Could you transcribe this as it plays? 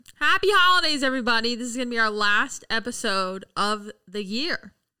Happy holidays, everybody. This is going to be our last episode of the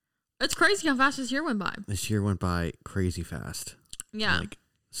year. It's crazy how fast this year went by. This year went by crazy fast. Yeah. Like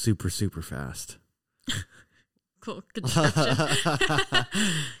super, super fast. Cool. Good description.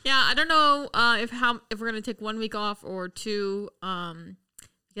 Yeah, I don't know if we're going to take 1 week off or two,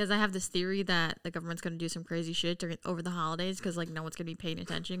 because I have this theory that the government's going to do some crazy shit over the holidays because, like, no one's going to be paying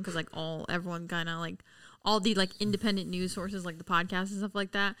attention because, like, everyone kind of, like, all the, like, independent news sources, like the podcasts and stuff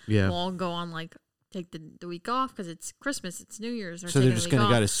like that, will all go on, like, take the week off because it's Christmas, it's New Year's. So they're just going to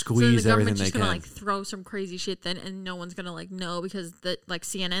gotta squeeze everything they can. So the government's just going to, like, throw some crazy shit then, and no one's going to, like, know because, like,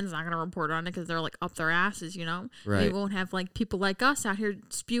 CNN's not going to report on it because they're, like, up their asses, you know? Right. We won't have, like, people like us out here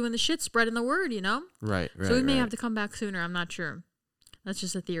spewing the shit, spreading the word, you know? Right. So we may have to come back sooner. I'm not sure. That's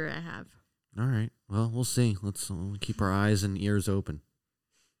just a theory I have. All right. Well, we'll see. Let's keep our eyes and ears open.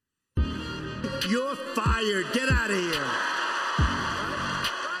 You're fired. Get out of here.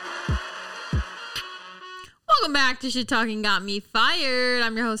 Welcome back to Shit Talking Got Me Fired.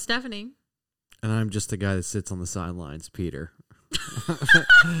 I'm your host, Stephanie. And I'm just the guy that sits on the sidelines, Peter.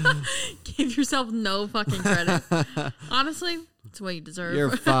 Give yourself no fucking credit. Honestly, it's what you deserve.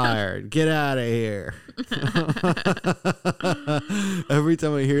 You're fired. Get out of here. Every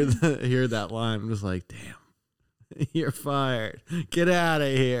time I hear that line, I'm just like, damn. You're fired. Get out of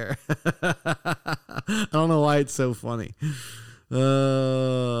here. I don't know why it's so funny.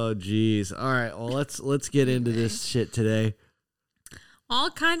 Oh, geez. All right. Well, let's get into this shit today. All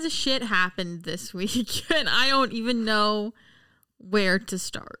kinds of shit happened this week, and I don't even know where to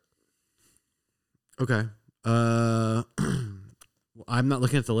start. Okay. I'm not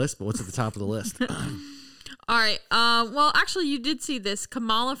looking at the list, but what's at the top of the list? All right. Well, actually, you did see this.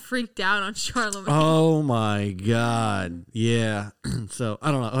 Kamala freaked out on Charlamagne. Oh, my God. Yeah. So,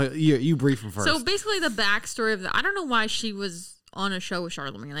 I don't know. You brief him first. So, basically, the backstory of I don't know why she was on a show with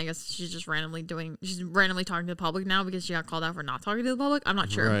Charlamagne. I guess she's just randomly talking to the public now because she got called out for not talking to the public. I'm not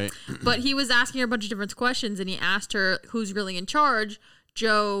sure. Right. But he was asking her a bunch of different questions, and he asked her who's really in charge,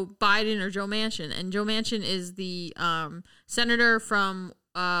 Joe Biden or Joe Manchin. And Joe Manchin is the senator from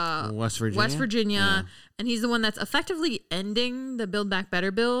West Virginia, yeah. And he's the one that's effectively ending the Build Back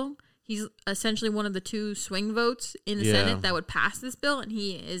Better bill. He's essentially one of the two swing votes in the Senate that would pass this bill, and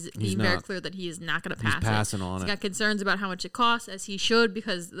he is being very clear that he is not going to pass it. He's passing on it. He's got concerns about how much it costs, as he should,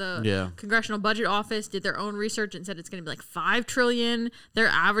 because the Congressional Budget Office did their own research and said it's going to be like $5 trillion. They're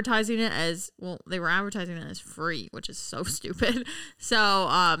advertising it as, well, they were advertising it as free, which is so stupid.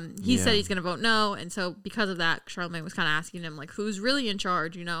 So he said he's going to vote no, and so because of that, Charlamagne was kind of asking him, like, who's really in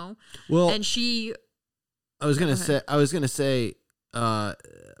charge, you know? Well, and she... I was going to say,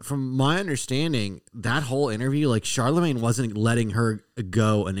 from my understanding, that whole interview, like, Charlamagne wasn't letting her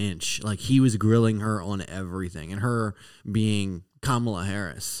go an inch. Like, he was grilling her on everything, and her being Kamala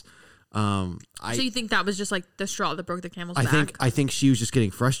Harris. So you think that was just like the straw that broke the camel's back? I think she was just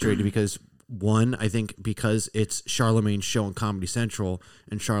getting frustrated because, one, I think because it's Charlamagne's show on Comedy Central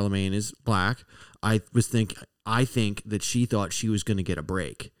and Charlamagne is black, I think that she thought she was going to get a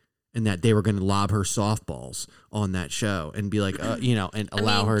break. And that they were going to lob her softballs on that show and be like, and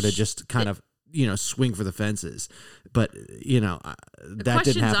allow her to just kind of, swing for the fences. But, that didn't happen at all. The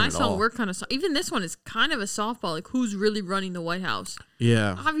questions I saw were kind of, even this one is kind of a softball. Like, who's really running the White House?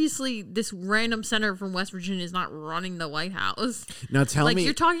 Yeah. Obviously, this random senator from West Virginia is not running the White House. Now tell me. Like,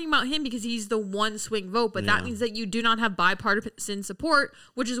 you're talking about him because he's the one swing vote, but that means that you do not have bipartisan support,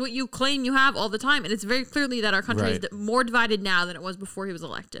 which is what you claim you have all the time. And it's very clearly that our country is more divided now than it was before he was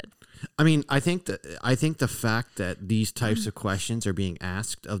elected. I mean, I think the fact that these types of questions are being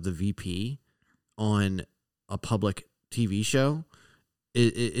asked of the VP on a public TV show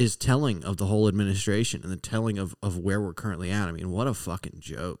is telling of the whole administration and the telling of where we're currently at. I mean, what a fucking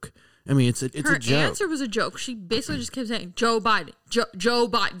joke. I mean, it's a joke. Her answer was a joke. She basically just kept saying, Joe Biden, Joe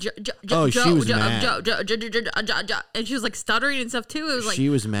Biden, she was mad. And she was like stuttering and stuff too. It was like, she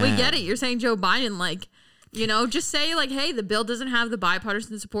was mad. We get it. You're saying Joe Biden, like, just say like, hey, the bill doesn't have the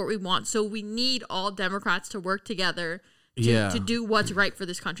bipartisan support we want, so we need all Democrats to work together to do what's right for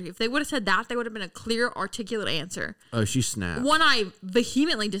this country. If they would have said that, they would have been a clear, articulate answer. Oh, she snapped. One I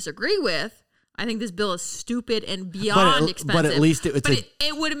vehemently disagree with. I think this bill is stupid and beyond expensive. But at least it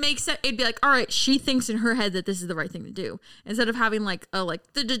would make sense. It'd be like, all right, she thinks in her head that this is the right thing to do, instead of having like I'm like,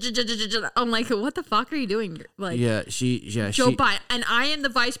 what the fuck are you doing? Like, Joe Biden, and I am the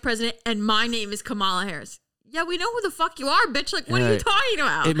vice president, and my name is Kamala Harris. Yeah, we know who the fuck you are, bitch. Like, what are you talking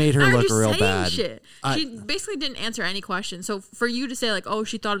about? It made her look real bad. Shit. She basically didn't answer any question. So for you to say like, oh,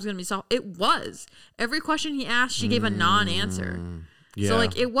 she thought it was going to be soft, it was. Every question he asked, she gave a non-answer. Yeah. So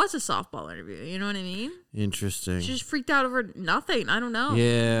like it was a softball interview. You know what I mean? Interesting. She just freaked out over nothing. I don't know.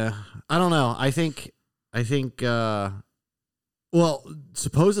 Yeah. I don't know. I think well,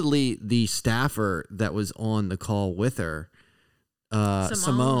 supposedly the staffer that was on the call with her,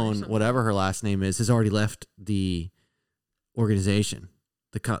 Simone, whatever her last name is, has already left the organization,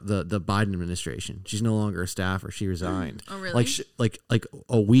 the Biden administration. She's no longer a staffer. She resigned. Oh, really? Like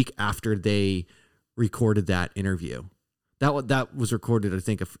a week after they recorded that interview. That was recorded, I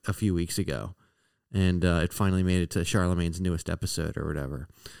think, a few weeks ago. And it finally made it to Charlamagne's newest episode or whatever.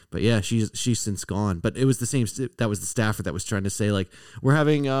 But yeah, she's since gone. But it was the same. That was the staffer that was trying to say like, we're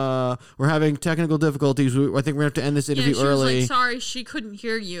having technical difficulties. I think we're gonna have to end this interview she early. Was like, sorry, she couldn't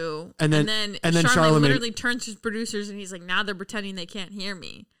hear you. And then Charlamagne literally turns to his producers and he's like, now they're pretending they can't hear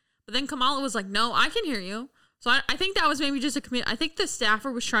me. But then Kamala was like, no, I can hear you. So I think that was maybe just I think the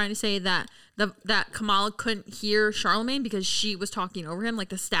staffer was trying to say that that Kamala couldn't hear Charlamagne because she was talking over him, like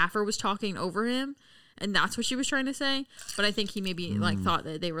the staffer was talking over him, and that's what she was trying to say. But I think he maybe like thought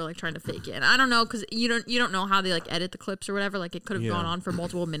that they were like trying to fake it. And I don't know, because you don't know how they like edit the clips or whatever. Like it could have gone on for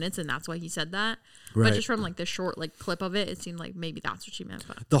multiple minutes, and that's why he said that. Right. But just from like the short like clip of it, it seemed like maybe that's what she meant.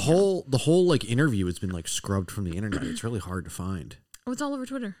 But, the whole like interview has been like scrubbed from the internet. It's really hard to find. Oh, it's all over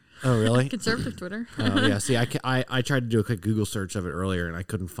Twitter. Oh, really? Conservative Twitter. Oh, yeah. See, I tried to do a quick Google search of it earlier, and I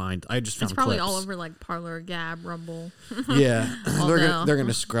couldn't find. I just found it's probably clips. all over like Parler, Gab, Rumble. Yeah, they're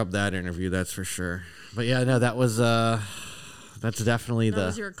gonna scrub that interview. That's for sure. But yeah, no, that was that's definitely that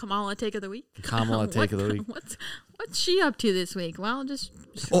was your Kamala take of the week. Kamala take of the week. What's she up to this week? Well, just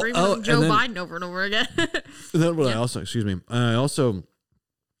screaming Joe Biden over and over again. And then what I also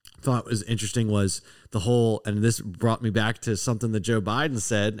thought was interesting was the whole, and this brought me back to something that Joe Biden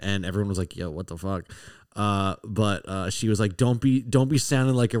said, and everyone was like, yo, what the fuck? But she was like, don't be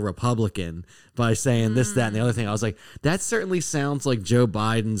sounding like a Republican by saying this, that, and the other thing. I was like, that certainly sounds like Joe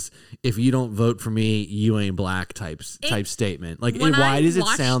Biden's "if you don't vote for me, you ain't black" type statement. Like, why does it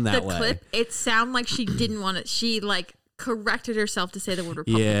sound that way? Clip, it sounded like she didn't want it. She like corrected herself to say the word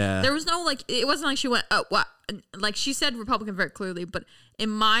Republican. Yeah. There was no like, it wasn't like she went, oh, what? Like she said Republican very clearly, but in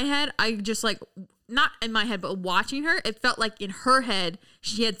my head, I just like, not in my head, but watching her, it felt like in her head,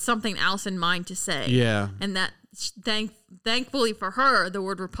 she had something else in mind to say. Yeah. And that, thankfully for her, the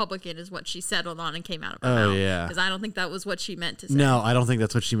word Republican is what she settled on and came out of her mouth. Yeah. Because I don't think that was what she meant to say. No, I don't think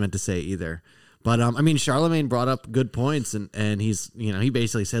that's what she meant to say either. But I mean, Charlamagne brought up good points, and he's, he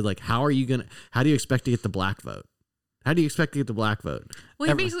basically said like, how do you expect to get the black vote? How do you expect to get the black vote? Well,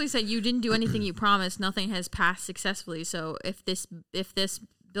 he basically said you didn't do anything you promised. Nothing has passed successfully. So if this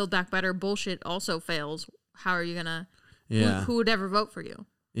Build Back Better bullshit also fails, how are you gonna? Yeah. Who would ever vote for you?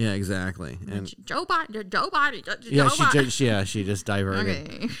 Yeah, exactly. And Joe Biden. She just diverted.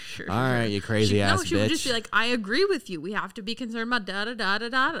 Okay, sure. All right, you crazy ass bitch. She would just be like, I agree with you. We have to be concerned about da da da da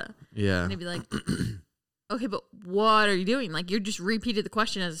da. Yeah. And they'd be like, okay, but what are you doing? Like, you just repeated the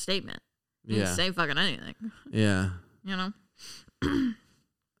question as a statement. You didn't say fucking anything. Yeah. You know.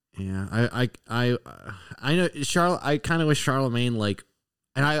 Yeah, I know I kind of wish Charlamagne like,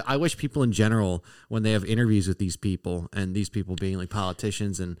 and I wish people in general when they have interviews with these people, and these people being like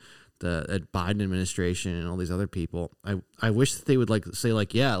politicians and the Biden administration and all these other people, I wish that they would like say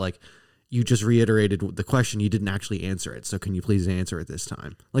like, yeah, like you just reiterated the question, you didn't actually answer it, so can you please answer it this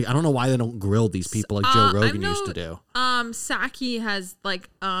time? Like, I don't know why they don't grill these people like Joe Rogan used to do. Psaki has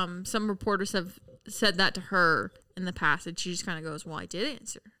like some reporters have said that to her in the past, and she just kind of goes, well, I did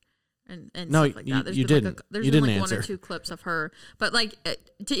answer. And no, stuff like that. you didn't. There's you been didn't like answer. 1 or 2 clips of her, but like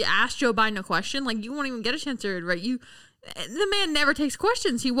to ask Joe Biden a question, like you won't even get a chance to right. The man never takes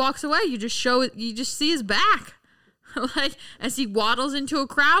questions. He walks away. You just see his back, like as he waddles into a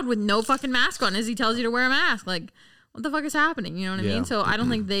crowd with no fucking mask on, as he tells you to wear a mask. Like, what the fuck is happening? You know what I mean? So I don't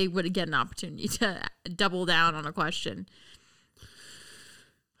think they would get an opportunity to double down on a question.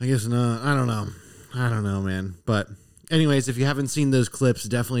 I guess not. I don't know, man. But anyways, if you haven't seen those clips,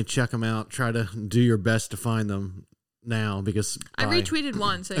 definitely check them out. Try to do your best to find them now, because I retweeted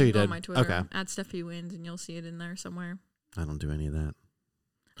one, so you can go on my Twitter, okay. @StephieWins, and you'll see it in there somewhere. I don't do any of that.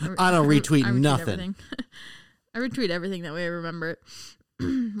 I don't retweet nothing. I retweet everything that way I remember it.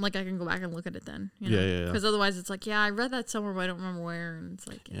 Like I can go back and look at it then. Yeah. Because otherwise it's like, I read that somewhere, but I don't remember where. And it's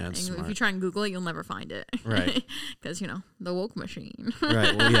like, if you try and Google it, you'll never find it. Right. Because, the woke machine.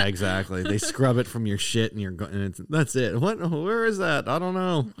 Right. Well, yeah, exactly. They scrub it from your shit and that's it. Where is that? I don't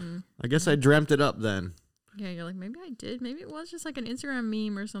know. Mm-mm. I guess I dreamt it up then. Yeah, you're like, maybe I did. Maybe it was just like an Instagram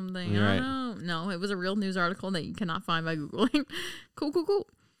meme or something. Right. I don't know. No, it was a real news article that you cannot find by Googling. Cool.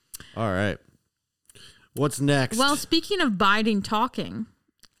 All right. What's next? Well, speaking of Biden talking,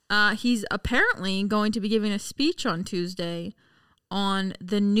 he's apparently going to be giving a speech on Tuesday on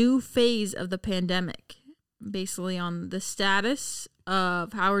the new phase of the pandemic, basically on the status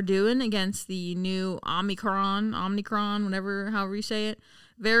of how we're doing against the new Omicron, however you say it,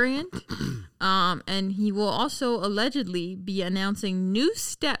 variant. And he will also allegedly be announcing new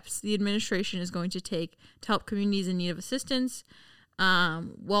steps the administration is going to take to help communities in need of assistance,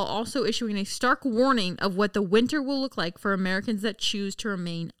 while also issuing a stark warning of what the winter will look like for Americans that choose to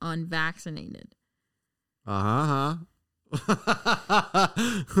remain unvaccinated.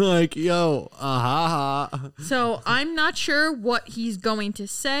 Like, yo, So I'm not sure what he's going to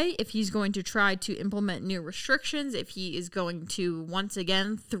say, if he's going to try to implement new restrictions, if he is going to once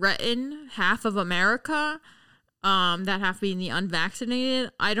again threaten half of America, that half being the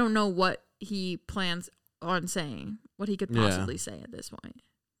unvaccinated. I don't know what he plans on saying, what he could possibly say at this point.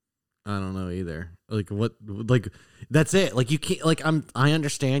 I don't know either. Like, what, like, that's it. Like, you can't, like, I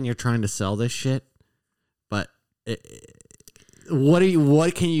understand you're trying to sell this shit, but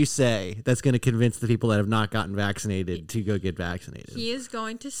what can you say that's going to convince the people that have not gotten vaccinated to go get vaccinated? He is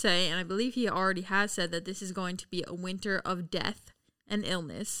going to say, and I believe he already has said, that this is going to be a winter of death and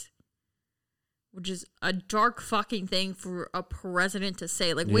illness, which is a dark fucking thing for a president to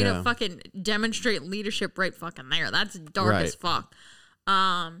say. Like, way to fucking demonstrate leadership right fucking there. That's dark as fuck.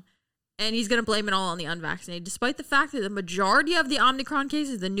 And he's going to blame it all on the unvaccinated, despite the fact that the majority of the Omicron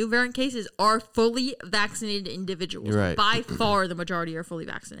cases, the new variant cases, are fully vaccinated individuals. Right. By far, the majority are fully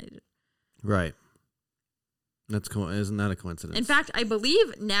vaccinated. Right. That's cool. Isn't that a coincidence? In fact, I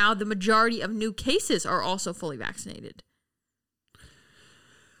believe now the majority of new cases are also fully vaccinated.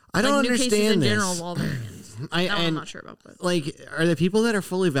 I don't new understand cases in this. general of all variants. I'm not sure about that. Like, are the people that are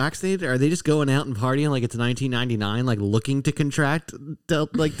fully vaccinated, are they just going out and partying like it's 1999, like looking to contract, you know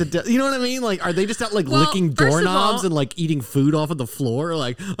what I mean? Like, are they just out like licking doorknobs and like eating food off of the floor?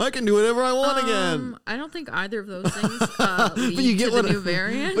 Like, I can do whatever I want again. I don't think either of those things lead but you get to the new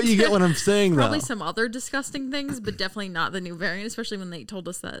variant. But you get what I'm saying, though. Probably some other disgusting things, but definitely not the new variant, especially when they told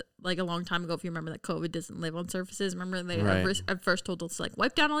us that, like, a long time ago, if you remember, that COVID doesn't live on surfaces. Remember, they at first told us, like,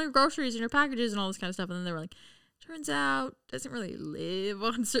 wipe down all your groceries and your packages and all this kind of stuff, and then they were like, turns out doesn't really live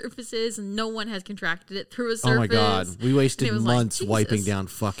on surfaces, and no one has contracted it through a surface. Oh my god, we wasted months like, wiping down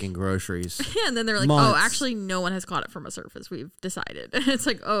fucking groceries. Yeah, and then they're like, oh, actually no one has caught it from a surface, we've decided. And it's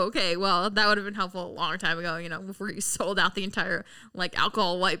like, oh, okay, well, that would have been helpful a long time ago, you know, before you sold out the entire like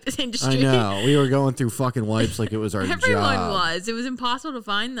alcohol wipe industry. I know, we were going through fucking wipes like it was our Everyone job. was. It was impossible to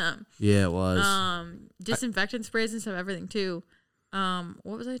find them. Yeah, it was. Disinfectant sprays and stuff, everything too.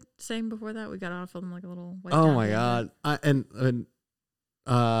 What was I saying before that? We got off on like a little. Oh my god!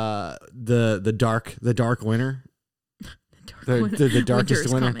 The dark winter. the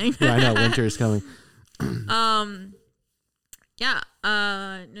darkest winter. Coming. Yeah, I know winter is coming. Yeah.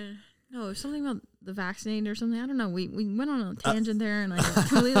 No, it was something about the vaccinated or something. I don't know. We went on a tangent there, and I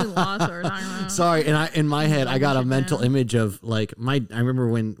completely lost what we were talking about. Sorry, and in my head, I got a mental image of like I remember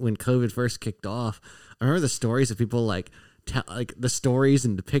when COVID first kicked off. I remember the stories of people like the stories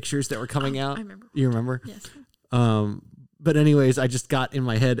and the pictures that were coming out. I remember. You remember? Yes. But anyways, I just got in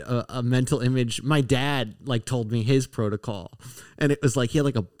my head a mental image. My dad like told me his protocol, and it was like he had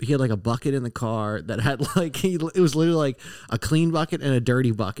like a bucket in the car that had like it was literally like a clean bucket and a dirty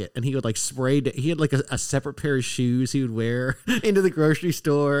bucket, and he would like spray. He had like a separate pair of shoes he would wear into the grocery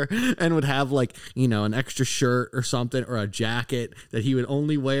store, and would have like, you know, an extra shirt or something or a jacket that he would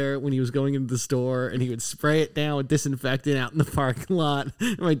only wear when he was going into the store, and he would spray it down with disinfectant out in the parking lot.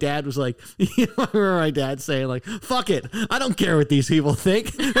 And my dad was like, you know, I remember my dad saying like, "Fuck it. I don't care what these people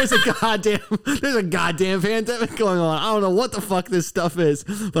think. There's a goddamn pandemic going on. I don't know what the fuck this stuff is,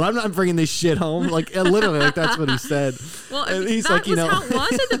 but I'm not bringing this shit home." Like, literally, like that's what he said. Well, and he's that like, you was know, how it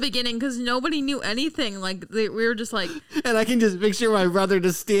was at the beginning, because nobody knew anything. Like, we were just like, and I can just picture my brother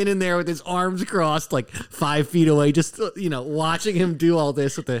just standing there with his arms crossed, like 5 feet away, just, you know, watching him do all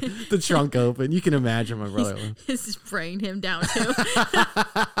this with the trunk open. You can imagine my brother. He's spraying him down too.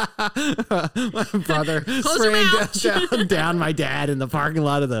 My brother spraying down my dad in the parking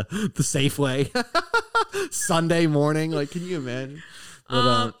lot of the Safeway Sunday morning. Like, can you imagine?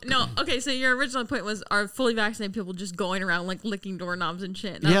 But, no, okay, so your original point was, are fully vaccinated people just going around like licking doorknobs and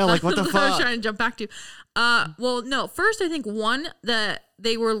shit? Yeah, like what the fuck? I was trying to jump back to. Well, no, first I think one, that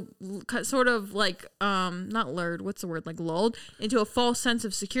they were sort of like not lured, what's the word, like lulled into a false sense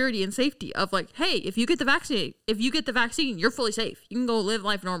of security and safety of like, hey, if you get the vaccine, you're fully safe. You can go live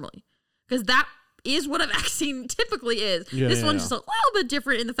life normally, because that is what a vaccine typically is. This one's just a little bit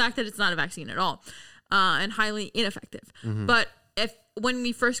different in the fact that it's not a vaccine at all, and highly ineffective. Mm-hmm. But when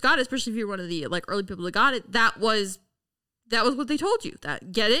we first got it, especially if you're one of the like early people that got it, that was that was what they told you,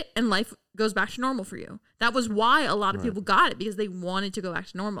 that get it and life goes back to normal for you. That was why a lot of people got it, because they wanted to go back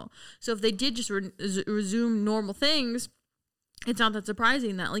to normal. So if they did just resume normal things, it's not that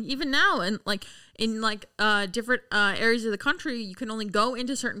surprising that like even now and like in like different areas of the country, you can only go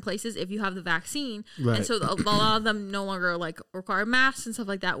into certain places if you have the vaccine. Right. And so a lot of them no longer like require masks and stuff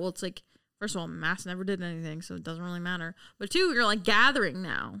like that. Well, it's like, first of all, masks never did anything, so it doesn't really matter. But two, you're like gathering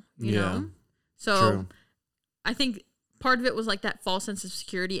now, you know? So true. I think part of it was like that false sense of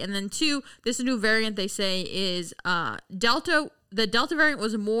security. And then two, this new variant they say is Delta. The Delta variant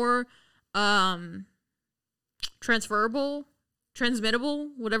was more transmittable,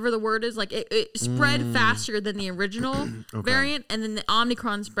 whatever the word is. Like it spread faster than the original variant. And then the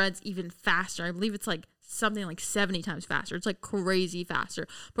Omicron spreads even faster. I believe it's like something like 70 times faster. It's like crazy faster.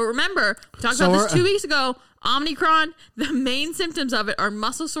 But remember, we talked about this 2 weeks ago. Omicron, the main symptoms of it are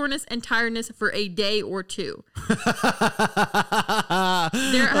muscle soreness and tiredness for a day or two. There have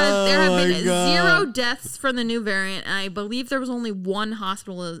been 0 deaths from the new variant, and I believe there was only 1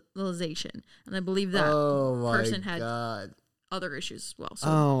 hospitalization. And I believe that person had other issues as well.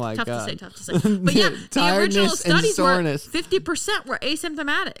 So tough to say. But yeah, the original studies were 50% were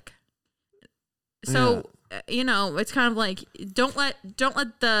asymptomatic. So you know, it's kind of like don't let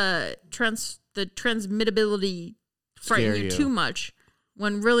the transmittability frighten you too much,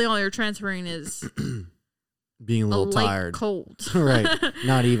 when really all you're transferring is being a little tired, cold. Right?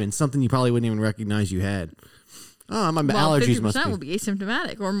 Not even something you probably wouldn't even recognize you had. Oh, my allergies must be. 50% will be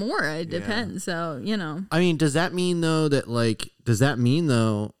asymptomatic or more. It depends. So you know. I mean, does that mean though that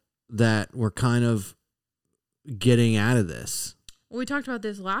we're kind of getting out of this? Well, we talked about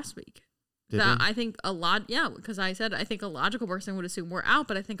this last week. I think a lot, because I said I think a logical person would assume we're out,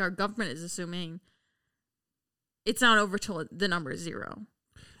 but I think our government is assuming it's not over till the number is 0,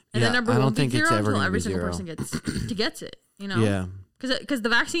 and the number won't be 0 until every single person gets it. You know, because the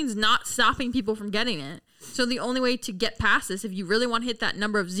vaccine's not stopping people from getting it. So the only way to get past this, if you really want to hit that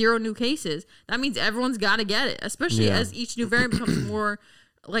number of 0 new cases, that means everyone's got to get it, especially as each new variant becomes more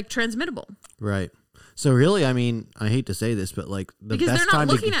like transmittable. Right. So really, I mean, I hate to say this, but like because they're not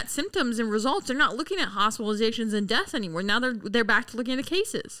looking at symptoms and results. They're not looking at hospitalizations and deaths anymore. Now they're back to looking at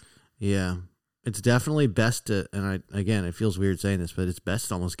cases. Yeah, it's definitely best to. And again, it feels weird saying this, but it's best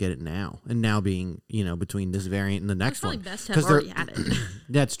to almost get it now. And now being between this variant and the next one, it's probably best to have already had it.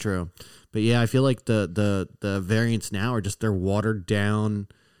 That's true, but yeah, I feel like the variants now are just they're watered down.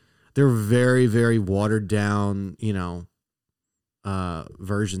 They're very, very watered down.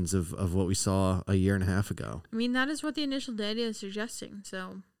 Versions of what we saw a year and a half ago. I mean, that is what the initial data is suggesting.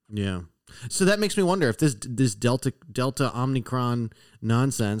 So yeah, so that makes me wonder if this Delta Omicron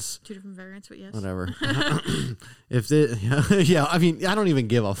nonsense, 2 different variants, but yes, whatever. If I mean, I don't even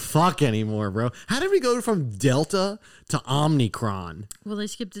give a fuck anymore, bro. How did we go from Delta to Omicron? Well, they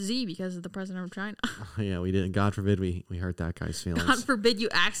skipped the Z because of the president of China. Yeah, we didn't. God forbid we hurt that guy's feelings. God forbid you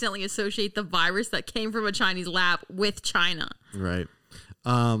accidentally associate the virus that came from a Chinese lab with China. Right.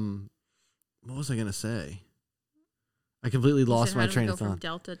 What was I gonna say? I completely lost my train of thought. From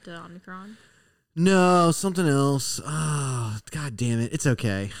Delta to Omicron? No, something else. Oh, God damn it! It's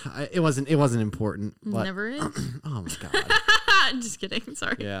okay. It wasn't important. But, never is. Oh my God! I'm just kidding.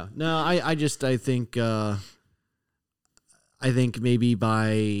 Sorry. Yeah. No, I think maybe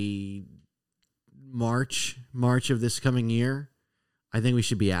by March of this coming year, I think we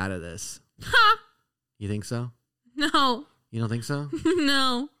should be out of this. You think so? No. You don't think so?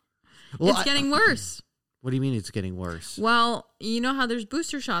 No. Well, it's getting worse. What do you mean it's getting worse? Well, you know how there's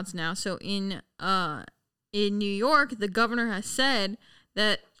booster shots now. So in New York, the governor has said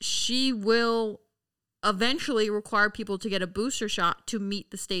that she will eventually require people to get a booster shot to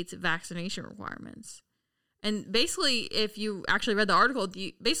meet the state's vaccination requirements. And basically, if you actually read the article,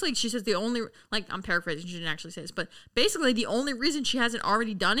 basically she says the only, like I'm paraphrasing, she didn't actually say this, but basically the only reason she hasn't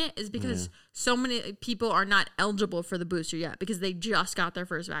already done it is because so many people are not eligible for the booster yet because they just got their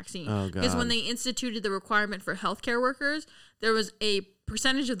first vaccine. Oh, God. Because when they instituted the requirement for healthcare workers, there was a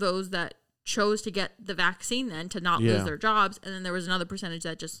percentage of those that chose to get the vaccine then to not lose their jobs, and then there was another percentage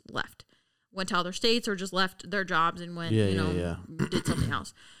that just went to other states or just left their jobs and went, did something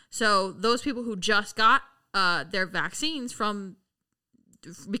else. So those people who just got their vaccines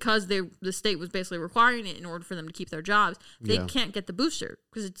because the state was basically requiring it in order for them to keep their jobs, they can't get the booster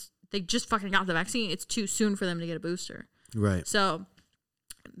because they just fucking got the vaccine. It's too soon for them to get a booster. Right. So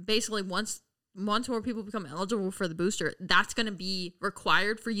basically once once more people become eligible for the booster, that's going to be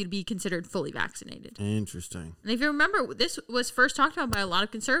required for you to be considered fully vaccinated. Interesting. And if you remember, this was first talked about by a lot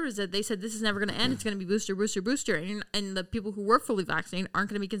of conservatives, that they said this is never going to end. It's going to be booster, booster, booster. And the people who were fully vaccinated aren't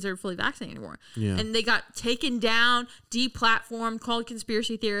going to be considered fully vaccinated anymore. Yeah. And they got taken down, deplatformed, called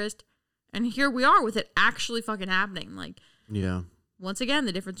conspiracy theorist. And here we are with it actually fucking happening. Like, yeah. Once again,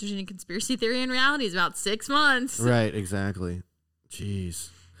 the difference between conspiracy theory and reality is about 6 months. Right, exactly.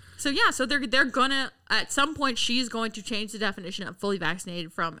 Jeez. So yeah, so they're gonna, at some point, she's going to change the definition of fully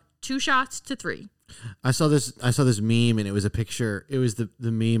vaccinated from 2 shots to 3. I saw this meme, and it was a picture. It was the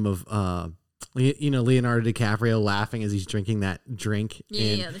meme of Leonardo DiCaprio laughing as he's drinking that drink.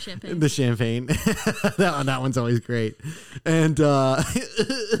 Yeah, the champagne. The champagne. that one's always great. And but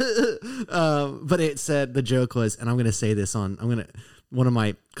it said, the joke was, and I'm gonna say this one of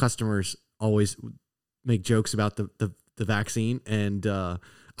my customers always make jokes about the vaccine, and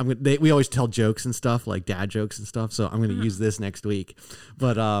we always tell jokes and stuff, like dad jokes and stuff. So I'm going to use this next week.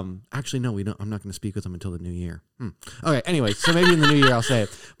 But actually, no, we don't. I'm not going to speak with them until the new year. Okay. Anyway, so maybe in the new year I'll say it.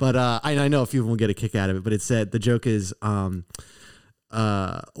 But I know a few of them will get a kick out of it. But it said, the joke is, what's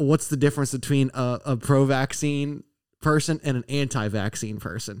the difference between a pro-vaccine person and an anti-vaccine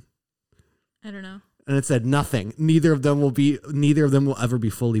person? I don't know. And it said nothing. Neither of them will ever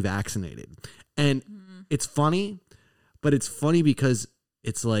be fully vaccinated. And it's funny, but it's funny because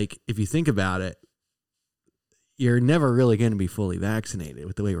it's like, if you think about it, you're never really going to be fully vaccinated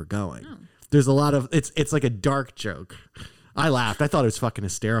with the way we're going. No. There's a lot of, it's like a dark joke. I laughed. I thought it was fucking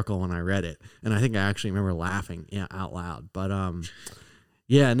hysterical when I read it. And I think I actually remember laughing out loud. But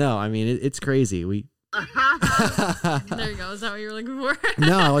yeah, no, I mean, it's crazy. There you go. Is that what you were looking for?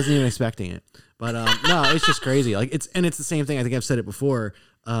 No, I wasn't even expecting it. But no, it's just crazy. Like it's the same thing. I think I've said it before.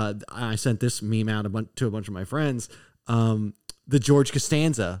 I sent this meme out to a bunch of my friends. The George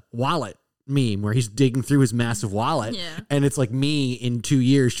Costanza wallet meme, where he's digging through his massive wallet, and it's like me in 2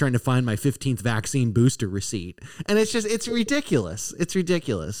 years trying to find my 15th vaccine booster receipt, and it's ridiculous. It's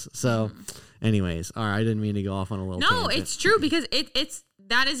ridiculous. So, anyways, all right, I didn't mean to go off on a little. No, tangent. it's true, because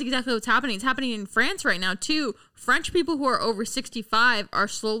that is exactly what's happening. It's happening in France right now too. French people who are over 65 are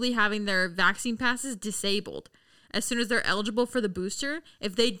slowly having their vaccine passes disabled. As soon as they're eligible for the booster,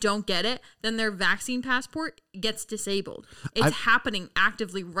 if they don't get it, then their vaccine passport gets disabled. It's happening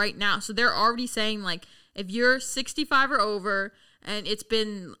actively right now. So they're already saying, like, if you're 65 or over and it's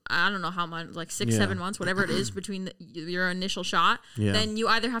been, I don't know how much, like 7 months, whatever it is between your initial shot, then you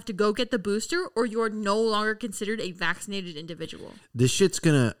either have to go get the booster or you're no longer considered a vaccinated individual. This shit's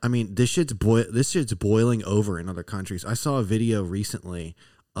boiling over in other countries. I saw a video recently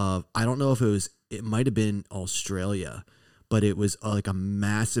of, I don't know if it might have been Australia, but it was like a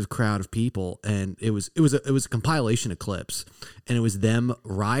massive crowd of people, and it was a compilation of clips, and it was them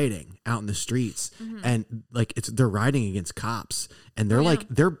rioting out in the streets, and like they're rioting against cops, and they're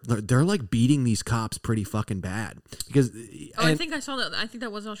they're like beating these cops pretty fucking bad because. I think I saw that. I think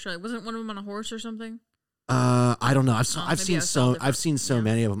that was Australia. Wasn't one of them on a horse or something? I don't know. I've seen so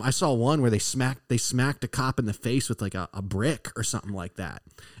many of them. I saw one where they smacked a cop in the face with like a brick or something like that.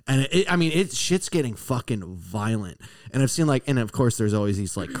 And shit's getting fucking violent. And I've seen and of course there's always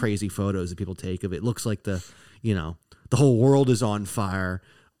these like crazy photos that people take of it. It looks like the whole world is on fire.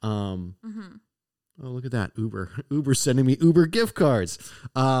 Oh, look at that. Uber sending me Uber gift cards.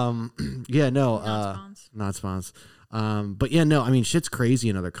 Not spons. But yeah, no, I mean, shit's crazy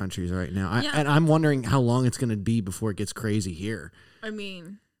in other countries right now. And I'm wondering how long it's going to be before it gets crazy here. I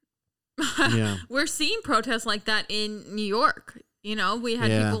mean, we're seeing protests like that in New York. You know, we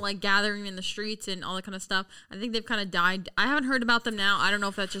had people like gathering in the streets and all that kind of stuff. I think they've kind of died. I haven't heard about them now. I don't know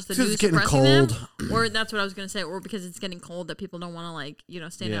if that's just the news suppressing them, or that's what I was going to say, or because it's getting cold that people don't want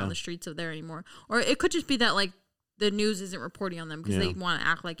to stand out on the streets of there anymore. Or it could just be that like the news isn't reporting on them because they want to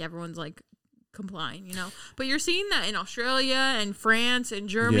act like everyone's like complying, But you're seeing that in Australia and France and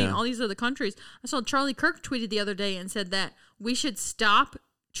Germany and all these other countries. I saw Charlie Kirk tweeted the other day and said that we should stop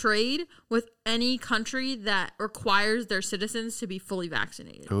trade with any country that requires their citizens to be fully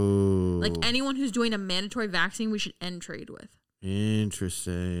vaccinated. Ooh. Like anyone who's doing a mandatory vaccine, we should end trade with.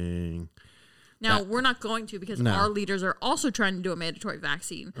 Interesting. Now, we're not going to because our leaders are also trying to do a mandatory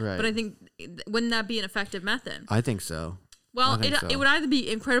vaccine. Right. But I think, wouldn't that be an effective method? I think so. Well, it would either be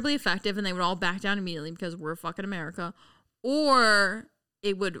incredibly effective and they would all back down immediately because we're fucking America, or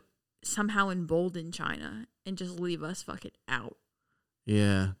it would somehow embolden China and just leave us fucking out.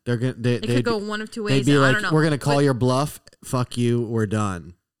 Yeah, it could go one of two ways. They'd be I don't know. We're gonna call your bluff. Fuck you. We're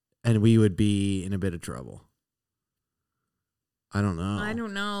done, and we would be in a bit of trouble. I don't know. I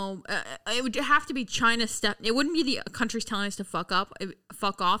don't know. It would have to be China It wouldn't be the countries telling us to fuck off.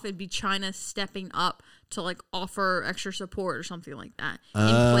 It'd be China stepping up to like offer extra support or something like that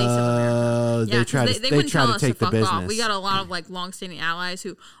in place of America. Yeah, they wouldn't tell us to fuck off. We got a lot of like longstanding allies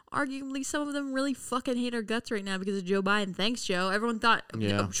who, arguably, some of them really fucking hate our guts right now because of Joe Biden. Thanks, Joe. Everyone thought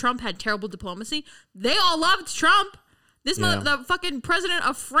Trump had terrible diplomacy. They all loved Trump. The fucking president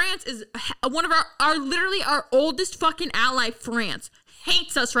of France is one of literally our oldest fucking ally. France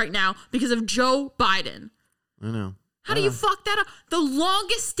hates us right now because of Joe Biden. I know. How do you fuck that up? The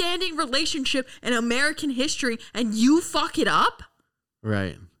longest standing relationship in American history, and you fuck it up?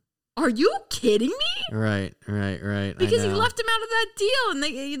 Right. Are you kidding me? Right. Because he left him out of that deal, and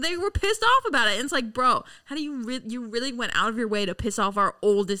they were pissed off about it. And it's like, bro, how do you you really went out of your way to piss off our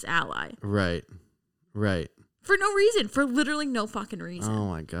oldest ally? Right. For no reason. For literally no fucking reason. Oh,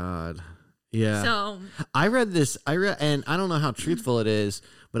 my God. Yeah. So I read, and I don't know how truthful it is,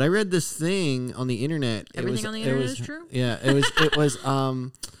 but I read this thing on the internet. Everything on the internet is true? Yeah.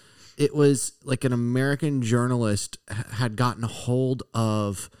 It was like an American journalist had gotten a hold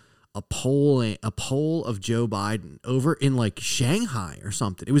of a poll of Joe Biden over in like Shanghai or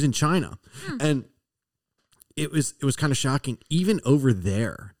something. It was in China. And it was kind of shocking. Even over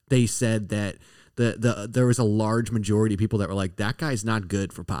there, they said that there was a large majority of people that were like, that guy's not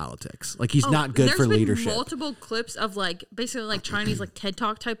good for politics. Like, he's not good for leadership. There's been multiple clips of like basically like Chinese like TED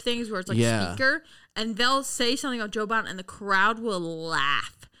Talk type things where it's like a speaker, and they'll say something about Joe Biden and the crowd will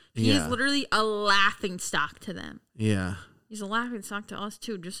laugh. He's literally a laughing stock to them. Yeah. He's a laughing stock to us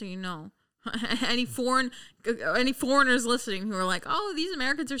too, just so you know. Any foreigners listening who are like, oh, these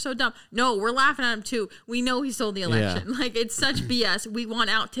Americans are so dumb. No, we're laughing at him too. We know he stole the election. Yeah. Like, it's such BS. We want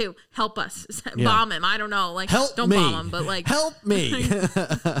out too. Help us. Bomb him. I don't know. Like, don't bomb him, but like, help me.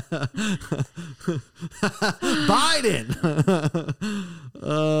 Biden.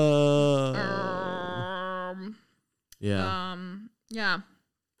 Yeah.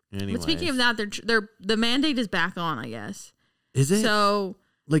 Anyways. But speaking of that, the mandate is back on, I guess. Is it? So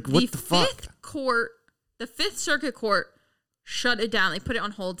like, what the fuck? The Fifth Circuit Court shut it down. They put it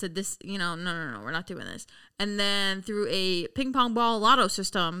on hold, said this, no, we're not doing this. And then through a ping pong ball lotto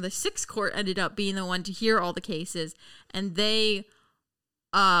system, the Sixth Court ended up being the one to hear all the cases, and they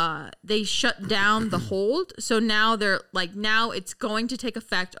shut down the hold. So now now it's going to take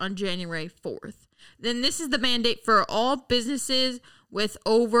effect on January 4th. Then this is the mandate for all businesses with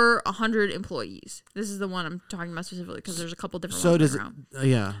over 100 employees. This is the one I'm talking about specifically because there's a couple different ones around.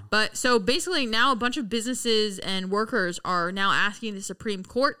 Yeah. But so basically now a bunch of businesses and workers are now asking the Supreme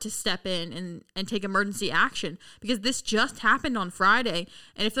Court to step in and take emergency action because this just happened on Friday.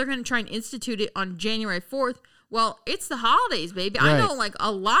 And if they're going to try and institute it on January 4th, well, it's the holidays, baby. Right. I know like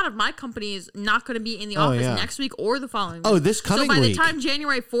a lot of my company is not going to be in the office next week or the following week. This coming week. So by the time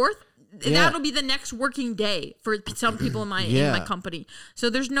January 4th, that'll be the next working day for some people in my company. So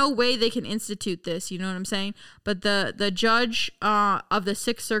there's no way they can institute this. You know what I'm saying? But the judge of the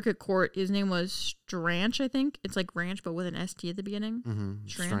Sixth Circuit Court, his name was Stranch, I think. It's like ranch, but with an ST at the beginning. Mm-hmm.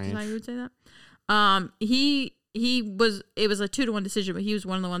 Stranch is how you would say that. It was a 2-1 decision, but he was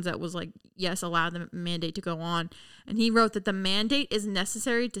one of the ones that was like, yes, allow the mandate to go on. And he wrote that the mandate is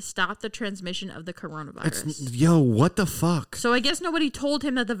necessary to stop the transmission of the coronavirus. What the fuck? So I guess nobody told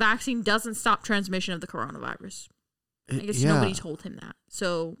him that the vaccine doesn't stop transmission of the coronavirus. I guess nobody told him that.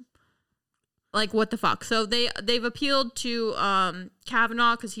 So, like, what the fuck? So they've appealed to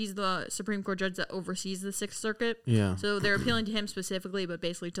Kavanaugh because he's the Supreme Court judge that oversees the Sixth Circuit. Yeah. So they're appealing to him specifically, but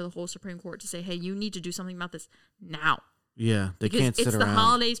basically to the whole Supreme Court to say, hey, you need to do something about this now. Yeah, they can't sit around. It's the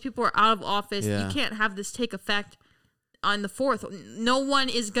holidays. People are out of office. Yeah. You can't have this take effect on the 4th. No one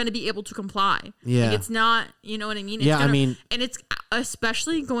is going to be able to comply. Yeah. Like, it's not, you know what I mean? And it's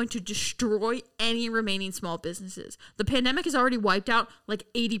especially going to destroy any remaining small businesses. The pandemic has already wiped out like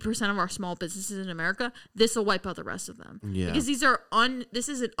 80% of our small businesses in America. This will wipe out the rest of them. Yeah. Because this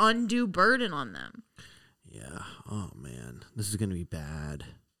is an undue burden on them. Yeah. Oh, man. This is going to be bad.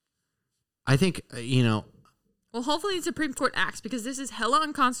 I think, Well, hopefully the Supreme Court acts because this is hella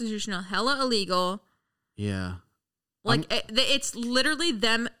unconstitutional, hella illegal. Yeah. Like, it's literally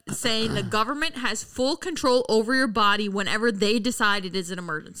them saying the government has full control over your body whenever they decide it is an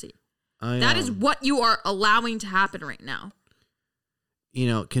emergency. That is what you are allowing to happen right now.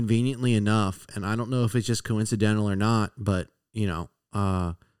 Conveniently enough, and I don't know if it's just coincidental or not, but,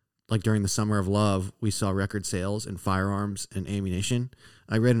 like during the Summer of Love, we saw record sales in firearms and ammunition.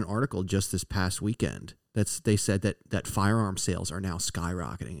 I read an article just this past weekend they said that firearm sales are now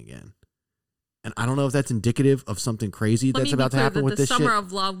skyrocketing again. And I don't know if that's indicative of something crazy that's about to happen with this shit. The summer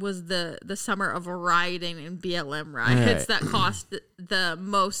of love was the summer of rioting and BLM riots that cost the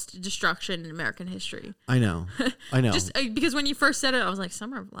most destruction in American history. I know. Just because when you first said it, I was like,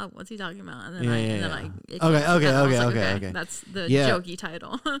 "Summer of love, what's he talking about?" And then Okay. That's the jokey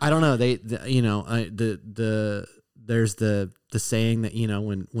title. I don't know. There's the saying that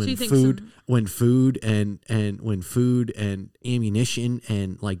when food and ammunition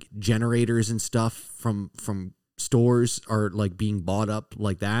and like generators and stuff from stores are like being bought up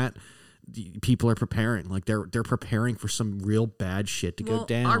like that, people are preparing. Like they're preparing for some real bad shit to go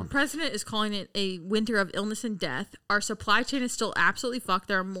down. Our president is calling it a winter of illness and death. Our supply chain is still absolutely fucked.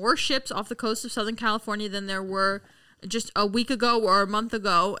 There are more ships off the coast of Southern California than there were just a week ago or a month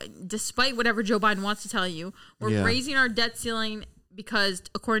ago, despite whatever Joe Biden wants to tell you. We're raising our debt ceiling because,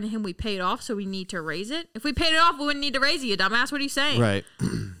 according to him, we paid off, so we need to raise it. If we paid it off, we wouldn't need to raise it, you dumbass. What are you saying? Right.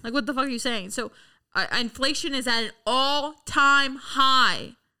 Like, what the fuck are you saying? So, inflation is at an all-time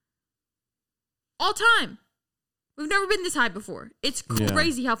high. All-time. We've never been this high before. It's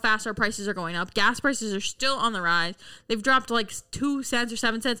crazy how fast our prices are going up. Gas prices are still on the rise. They've dropped like 2 cents or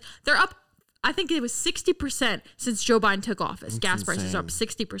 7 cents. They're up, I think it was 60% since Joe Biden took office. Gas prices are up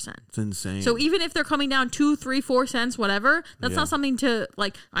 60%. It's insane. So even if they're coming down 2, 3, 4 cents, whatever, that's not something to,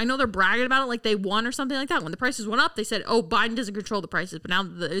 like, I know they're bragging about it like they won or something like that. When the prices went up, they said, oh, Biden doesn't control the prices. But now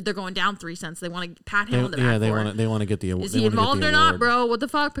they're going down 3 cents. They want to pat him on the back. Yeah, they want to get the award. Is he involved or not, bro? What the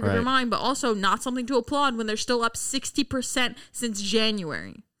fuck? Pick up your mind. But also not something to applaud when they're still up 60% since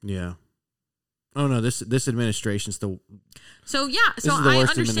January. Yeah. Oh no, this administration's the So I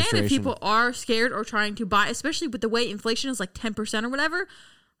understand if people are scared or trying to buy, especially with the way inflation is like 10% or whatever.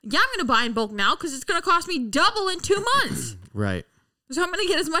 Yeah, I'm going to buy in bulk now because it's going to cost me double in 2 months. Right. So I'm going to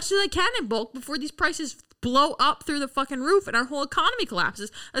get as much as I can in bulk before these prices blow up through the fucking roof and our whole economy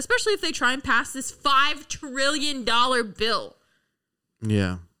collapses, especially if they try and pass this $5 trillion bill.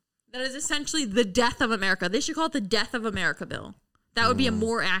 Yeah. That is essentially the death of America. They should call it the death of America bill. That would be a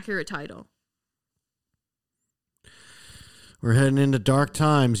more accurate title. We're heading into dark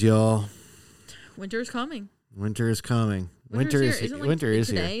times, y'all. Winter is coming. Winter is coming. Winter is here. Winter is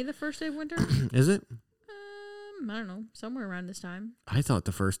today here. The first day of winter? Is it? I don't know. Somewhere around this time. I thought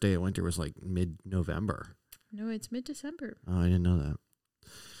the first day of winter was like mid-November. No, it's mid-December. Oh, I didn't know that.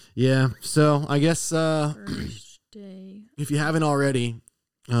 Yeah, so I guess first day. If you haven't already,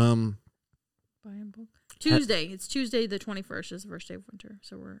 buy in bulk. Tuesday. It's Tuesday the 21st is the first day of winter.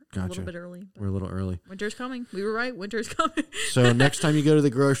 So we're a little bit early. We're a little early. Winter's coming. We were right. Winter's coming. So next time you go to the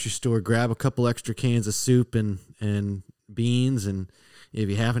grocery store, grab a couple extra cans of soup and beans. And if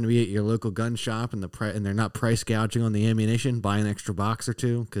you happen to be at your local gun shop and they're not price gouging on the ammunition, buy an extra box or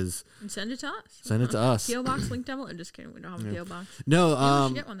two. And send it to us. Send it to us. P.O. Box, link devil. I'm just kidding. We don't have a P.O. Box. No. We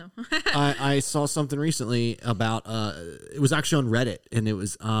should get one, though. I saw something recently about, it was actually on Reddit, and it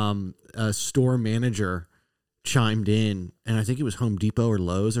was a store manager chimed in, and I think it was Home Depot or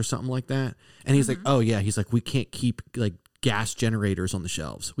Lowe's or something like that. And he's like, oh yeah, he's like, we can't keep like gas generators on the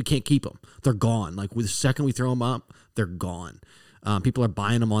shelves. We can't keep them. They're gone. Like the second we throw them up, they're gone. People are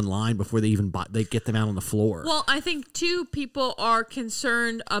buying them online before they even they get them out on the floor. Well, I think too, people are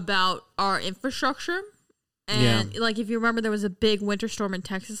concerned about our infrastructure. And like, if you remember, there was a big winter storm in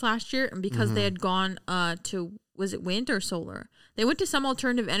Texas last year, and because they had gone to, was it wind or solar? They went to some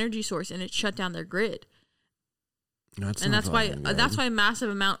alternative energy source, and it shut down their grid. That's why a massive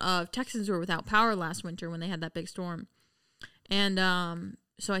amount of Texans were without power last winter when they had that big storm. And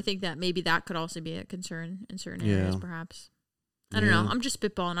so I think that maybe that could also be a concern in certain areas, perhaps. I don't know. I'm just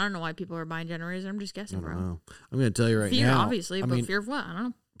spitballing. I don't know why people are buying generators. I'm just guessing, bro. I'm going to tell you right now. Fear, obviously, but fear of what? I don't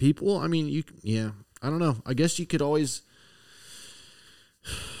know. People, I mean, I don't know. I guess you could always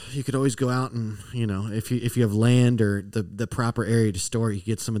go out and, if you have land or the proper area to store, you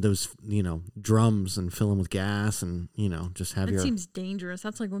get some of those, drums and fill them with gas and, just have That seems dangerous.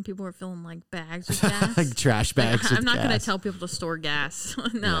 That's like when people are filling like bags with gas. Like trash bags with I'm not going gas. to tell people to store gas.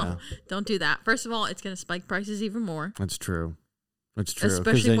 No, don't do that. First of all, it's going to spike prices even more. That's true. That's true.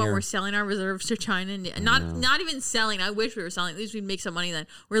 Especially when we're selling our reserves to China. And not even selling. I wish we were selling. At least we'd make some money then.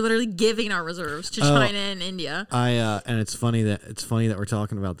 We're literally giving our reserves to China and India. And it's funny that we're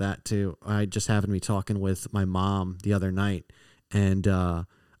talking about that too. I just happened to be talking with my mom the other night, and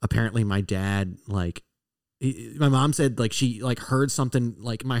apparently my dad, like, my mom said like she like heard something,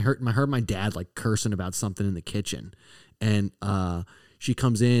 like heard my dad like cursing about something in the kitchen, and she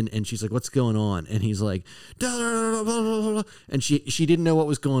comes in and she's like, "What's going on?" And he's like, "Blah, blah, blah, blah." And she didn't know what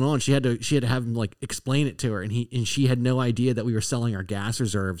was going on. She had to have him like explain it to her, and she had no idea that we were selling our gas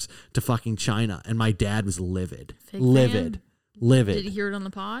reserves to fucking China. And my dad was livid. Did he hear it on the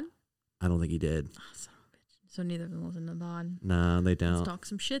pod? I don't think he did. Oh, son of a bitch. So neither of them listen to the pod. No, they don't. Let's talk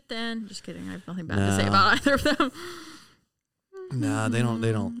some shit then. Just kidding. I have nothing bad to say about either of them. No, they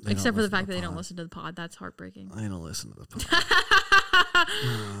don't. Except for the fact that they don't listen to the pod. That's heartbreaking. They don't listen to the pod.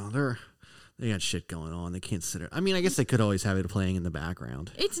 No, they got shit going on. They can't sit. I mean, I guess they could always have it playing in the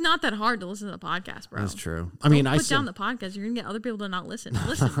background. It's not that hard to listen to the podcast, bro. That's true. I mean, put down the podcast. You're gonna get other people to not listen.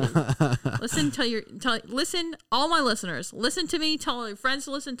 Listen to me. Listen. All my listeners, listen to me. Tell your friends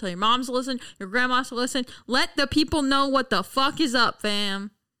to listen. Tell your moms to listen. Your grandmas to listen. Let the people know what the fuck is up,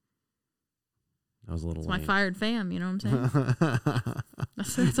 fam. That was a little. It's lame. My fired fam. You know what I'm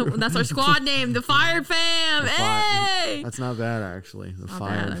saying? that's our squad name, the fired fam. Hey, that's not bad actually. The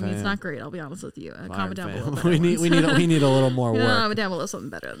fired bad. fam. I mean, it's not great. I'll be honest with you. Comment down below. we need a little more work. Comment down below something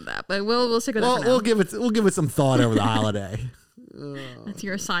better than that. But we'll stick with that. We'll give it some thought over the holiday. That's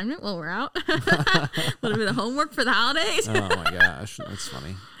your assignment while we're out. A little bit of homework for the holidays. Oh my gosh, that's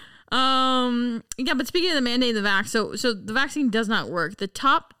funny. Yeah, but speaking of the mandate of the vax, so the vaccine does not work. The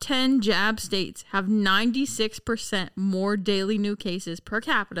top 10 jab states have 96% more daily new cases per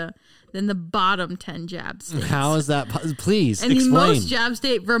capita than the bottom 10 jab states. How is that? Please and explain. the most jab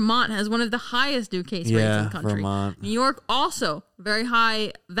state, Vermont, has one of the highest new case rates in the country. Vermont. New York also very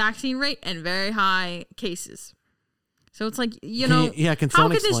high vaccine rate and very high cases. So it's like, can how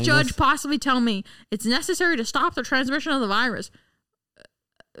could this judge possibly tell me it's necessary to stop the transmission of the virus?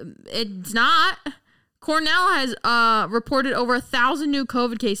 It's not. Cornell has reported over 1,000 new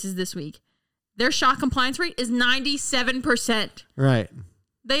COVID cases this week. Their shot compliance rate is 97%. Right.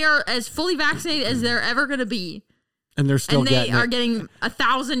 They are as fully vaccinated as they're ever going to be. And they're still getting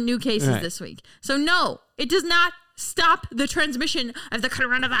 1,000 new cases this week. So no, it does not stop the transmission of the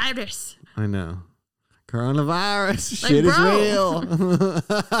coronavirus. I know. Coronavirus. Shit is real.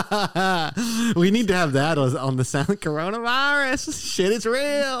 We need to have that on the sound. Coronavirus. Shit is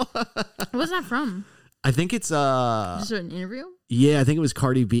real. What's that from? I think it's just an interview? Yeah, I think it was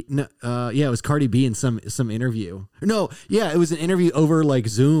Cardi B. No, it was Cardi B in some interview. No, yeah, it was an interview over like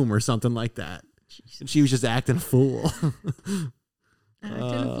Zoom or something like that. Jesus. And she was just acting a fool.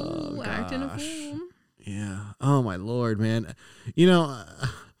 Acting a fool. Yeah. Oh my Lord, man.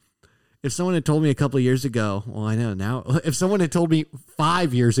 If someone had told me a couple of years ago, well, I know now, if someone had told me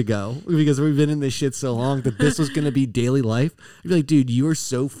 5 years ago, because we've been in this shit so long, that this was going to be daily life, I'd be like, dude, you are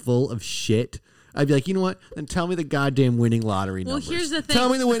so full of shit. I'd be like, you know what? Then tell me the goddamn winning lottery numbers. Well, here's the thing. Tell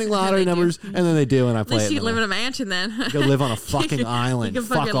me the winning lottery numbers, and then they do, and I play it. At least you can live in a mansion then. Go live on a fucking island. You can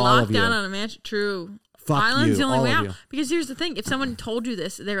Fuck fucking all lock of you. down on a mansion. True. Fuck Island's you, the only all way of out. you. Because here's the thing: if someone told you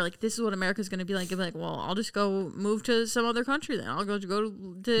this, they're like, "This is what America's going to be like." You'd be like, "Well, I'll just go move to some other country. Then I'll go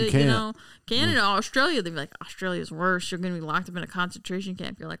to Canada, Australia." They'd be like, "Australia's worse. You're going to be locked up in a concentration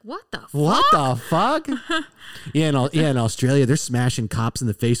camp." You're like, "What the fuck? What the fuck?" in Australia, they're smashing cops in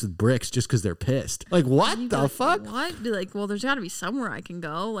the face with bricks just because they're pissed. Like, what the fuck? What? Be like, well, there's got to be somewhere I can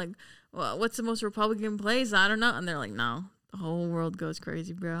go. Like, well, what's the most Republican place? I don't know. And they're like, no. The whole world goes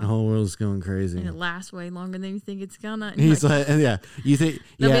crazy, bro. The whole world's going crazy. And it lasts way longer than you think it's gonna. And He's like, yeah. You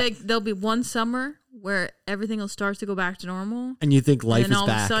think there'll be one summer where everything will start to go back to normal. And you think life is back. And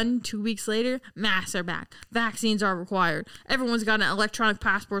then all of a sudden, 2 weeks later, masks are back. Vaccines are required. Everyone's got an electronic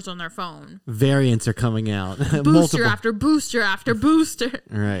passports on their phone. Variants are coming out. Booster after booster after booster.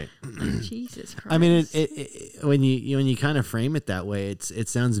 Right. Jesus Christ. I mean, when you kind of frame it that way, it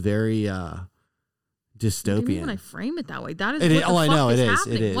sounds very dystopian. When I frame it that way, that is what the fuck is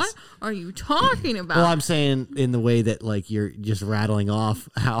happening. It is. What are you talking about? Well, I'm saying in the way that like you're just rattling off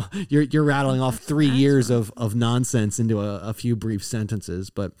how you're rattling off 3 years of nonsense into a few brief sentences,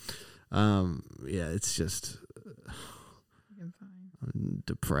 but it's just I'm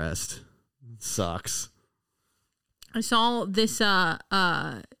depressed. It sucks. I saw this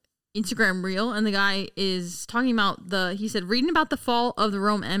Instagram reel, and the guy is talking about he said, reading about the fall of the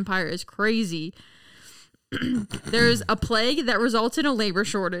Roman Empire is crazy. There's a plague that results in a labor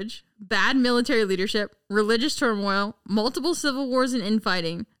shortage, bad military leadership, religious turmoil, multiple civil wars and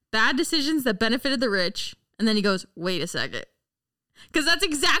infighting, bad decisions that benefited the rich. And then he goes, wait a second. Because that's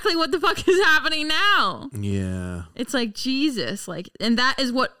exactly what the fuck is happening now. Yeah. It's like, Jesus. And that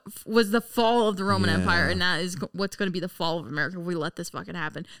is what was the fall of the Roman Empire. And that is what's going to be the fall of America if we let this fucking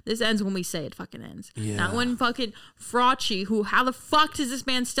happen. This ends when we say it fucking ends. Yeah. Not when fucking Frauci, how the fuck does this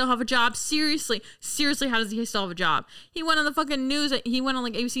man still have a job? Seriously, how does he still have a job? He went on the fucking news. He went on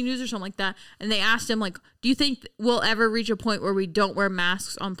like ABC News or something like that. And they asked him like, do you think we'll ever reach a point where we don't wear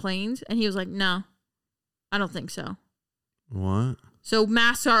masks on planes? And he was like, no, I don't think so. What? So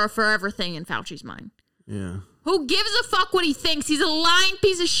masks are a forever thing in Fauci's mind. Yeah. Who gives a fuck what he thinks? He's a lying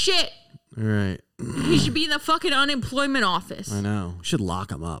piece of shit. Right. He should be in the fucking unemployment office. I know. Should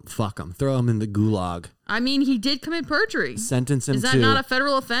lock him up. Fuck him. Throw him in the gulag. I mean, he did commit perjury. Sentence him Is that not a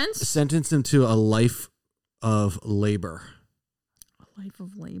federal offense? Sentence him to a life of labor. A life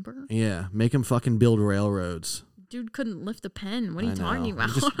of labor? Yeah. Make him fucking build railroads. Dude couldn't lift a pen. What are you talking about?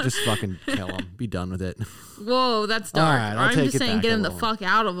 Just fucking kill him. Be done with it. Whoa, that's dark. All right, I'm just saying, get him the fuck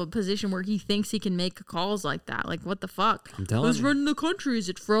out of a position where he thinks he can make calls like that. Like, what the fuck? I'm telling you. Who's running the country? Is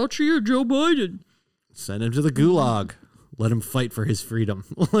it Fauci or Joe Biden? Send him to the gulag. Let him fight for his freedom.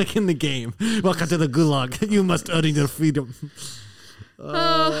 Like in the game. Welcome to the gulag. You must earn your freedom.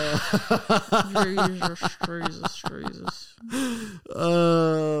 Jesus.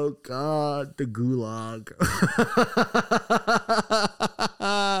 Oh, God. The gulag.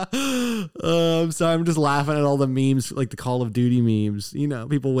 I'm sorry. I'm just laughing at all the memes, like the Call of Duty memes. You know,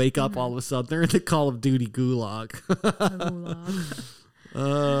 people wake up all of a sudden. They're in the Call of Duty gulag.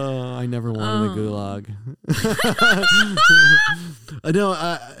 Oh, I never wanted a gulag. I know,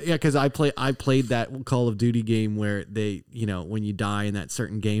 yeah, because I played that Call of Duty game where they, you know, when you die in that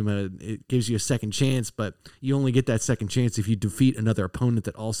certain game, it gives you a second chance, but you only get that second chance if you defeat another opponent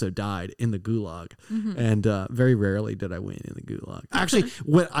that also died in the gulag. And very rarely did I win in the gulag. Actually,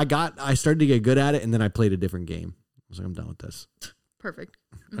 when I started to get good at it, and then I played a different game. I was like, I'm done with this. Perfect.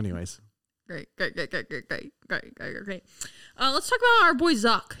 Anyways. Great. Let's talk about our boy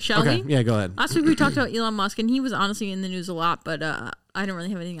Zuck, shall we? Yeah, go ahead. Last week we talked about Elon Musk, and he was honestly in the news a lot, but I don't really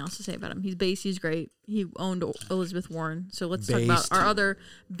have anything else to say about him. He's based, he's great. He owned Elizabeth Warren. So let's talk about our other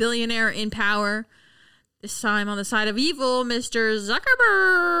billionaire in power. This time on the side of evil, Mr.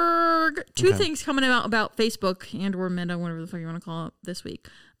 Zuckerberg. Two things coming out about Facebook and or Meta, whatever the fuck you want to call it, this week.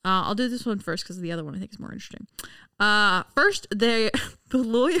 I'll do this one first because the other one I think is more interesting. First, the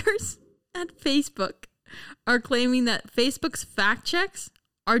lawyers at Facebook are claiming that Facebook's fact checks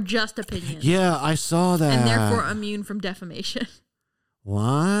are just opinions. Yeah, I saw that. And therefore immune from defamation.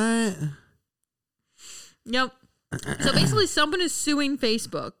 What? Yep. So basically someone is suing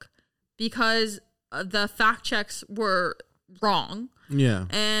Facebook because the fact checks were wrong. Yeah.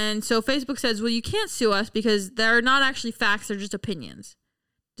 And so Facebook says, well, you can't sue us because they're not actually facts, they're just opinions,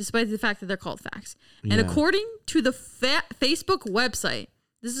 despite the fact that they're called facts. And according to the Facebook website,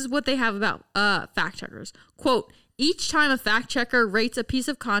 this is what they have about fact checkers. Quote, each time a fact checker rates a piece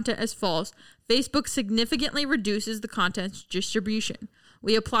of content as false, Facebook significantly reduces the content's distribution.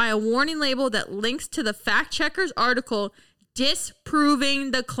 We apply a warning label that links to the fact checker's article disproving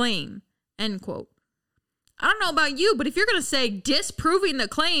the claim, end quote. I don't know about you, but if you're going to say disproving the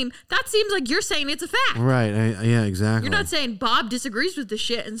claim, that seems like you're saying it's a fact. Right. Yeah, exactly. You're not saying Bob disagrees with the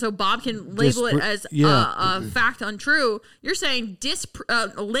shit, and so Bob can label it as a fact untrue. You're saying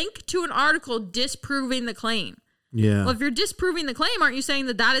link to an article disproving the claim. Yeah. Well, if you're disproving the claim, aren't you saying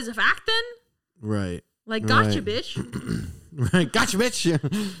that is a fact then? Right. Like, gotcha, bitch. Right. Gotcha, bitch.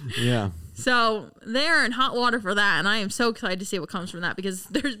 Yeah. So they're in hot water for that, and I am so excited to see what comes from that because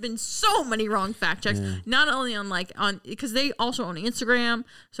there's been so many wrong fact checks. Yeah. Not only on because they also own Instagram,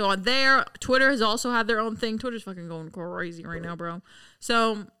 so on there, Twitter has also had their own thing. Twitter's fucking going crazy right now, bro.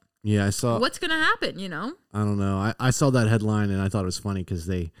 So yeah, I saw what's gonna happen. You know, I don't know. I saw that headline and I thought it was funny because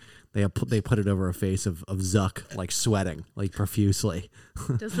they put it over a face of Zuck like sweating like profusely.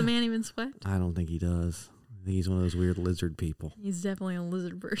 Does the man even sweat? I don't think he does. I think he's one of those weird lizard people. He's definitely a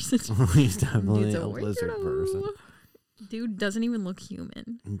lizard person. He's definitely a lizard person. Dude doesn't even look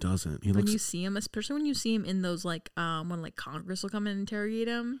human. He doesn't. When you see him, especially when you see him in those like when like Congress will come and interrogate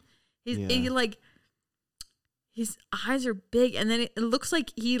him, he like his eyes are big, and then it looks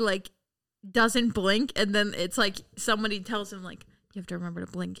like he like doesn't blink, and then it's like somebody tells him like you have to remember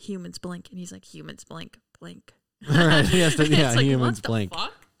to blink. Humans blink, and he's like humans blink. All right, he has to, like, humans blink.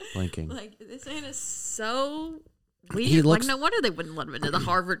 Fuck? Blinking. Like, this man is so weird. Like, no wonder they wouldn't let him into the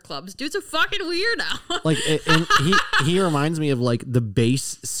Harvard clubs. Dude's a fucking weirdo. Like, and he reminds me of like the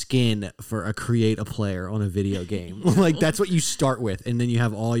base skin for a create a player on a video game. Like, that's what you start with, and then you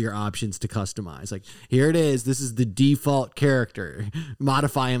have all your options to customize. Like, here it is. This is the default character.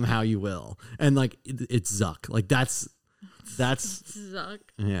 Modify him how you will. And like, it's Zuck. Like, that's Zuck.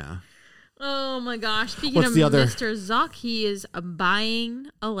 Yeah. Oh my gosh. Speaking of Mr. Zuck, he is buying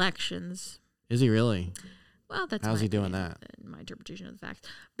elections. Is he really? Well, that's how's he doing that? My interpretation of the facts.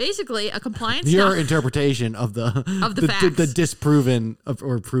 Basically, a compliance your interpretation of the facts. The disproven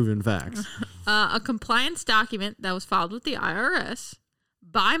or proven facts. A compliance document that was filed with the IRS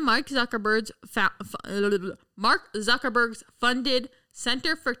by Mark Zuckerberg's funded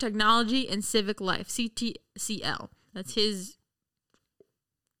Center for Technology and Civic Life, CTCL. That's his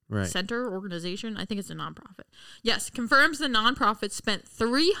Center organization. I think it's a nonprofit. Yes, confirms the nonprofit spent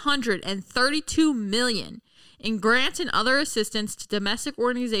 $332 million in grants and other assistance to domestic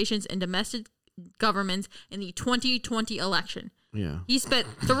organizations and domestic governments in the 2020 election. Yeah. He spent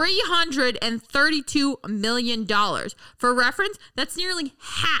 $332 million. For reference, that's nearly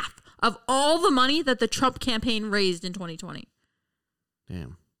half of all the money that the Trump campaign raised in 2020.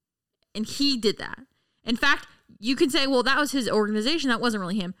 Damn. And he did that. In fact, you can say, well, that was his organization. That wasn't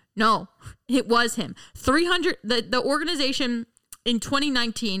really him. No, it was him. The organization in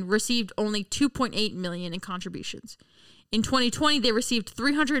 2019 received only $2.8 million in contributions. In 2020, they received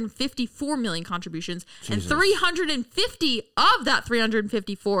 $354 million contributions, Jesus. And 350 of that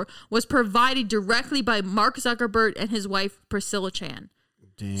 354 was provided directly by Mark Zuckerberg and his wife, Priscilla Chan.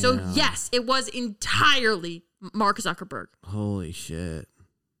 Damn. So, yes, it was entirely Mark Zuckerberg. Holy shit.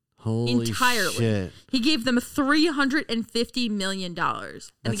 Entirely. Shit. He gave them $350 million.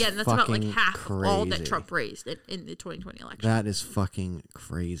 And again, that's about like half crazy. of all that Trump raised in the 2020 election. That is fucking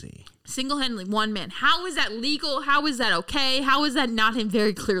crazy. Single-handedly, one man. How is that legal? How is that okay? How is that not him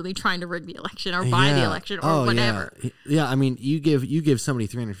very clearly trying to rig the election or buy the election or whatever? Yeah, I mean, you give somebody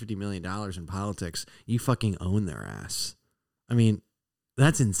 $350 million in politics, you fucking own their ass. I mean,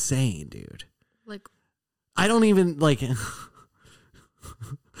 that's insane, dude. Like, I don't even like...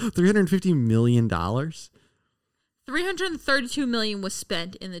 $350 million? $332 million was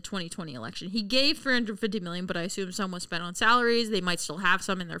spent in the 2020 election. He gave $350 million, but I assume some was spent on salaries. They might still have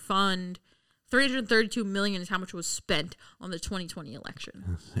some in their fund. $332 million is how much was spent on the 2020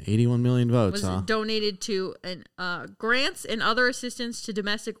 election. 81 million votes, was donated to grants and other assistance to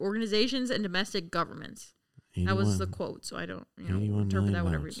domestic organizations and domestic governments. 81. That was the quote, so I don't interpret that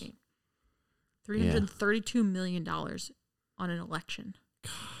whatever you mean. $332 million on an election.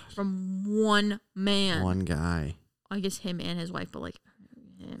 God. From one man. One guy. I guess him and his wife, but like,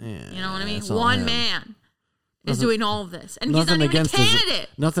 yeah, you know what I mean? One man is doing all of this. And he's not even a candidate.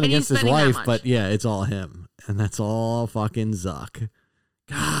 Nothing against his wife, but yeah, it's all him. And that's all fucking Zuck.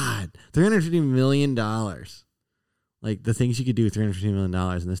 God. $350 million. Like, the things you could do with $350 million,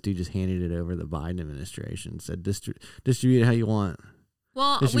 and this dude just handed it over to the Biden administration. Said, distribute it how you want.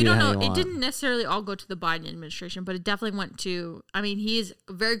 Well, we don't know. It didn't necessarily all go to the Biden administration, but it definitely went to, I mean, he is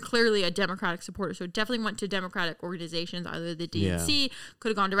very clearly a Democratic supporter, so it definitely went to Democratic organizations, either the DNC, could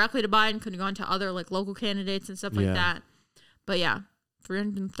have gone directly to Biden, could have gone to other, like, local candidates and stuff like that. But yeah,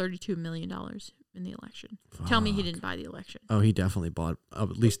 $332 million in the election. Fuck. Tell me he didn't buy the election. Oh, he definitely bought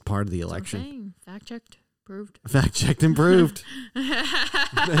at least part of the election. That's what I'm saying. Fact-checked. Proved. Fact checked and proved.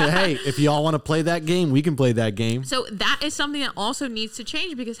 Hey, if y'all want to play that game, we can play that game. So that is something that also needs to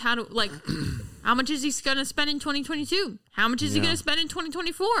change because how much is he going to spend in 2022? How much is he going to spend in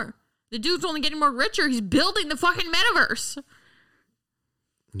 2024? The dude's only getting more richer. He's building the fucking metaverse.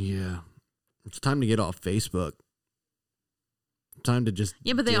 Yeah. It's time to get off Facebook. Time to just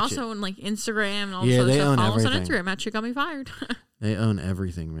but they also own like Instagram and all this other stuff. Follow us on Instagram. That shit got me fired. They own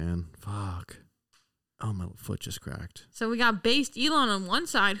everything, man. Fuck. Oh, my foot just cracked. So we got based Elon on one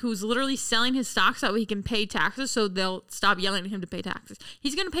side who's literally selling his stocks that way he can pay taxes so they'll stop yelling at him to pay taxes.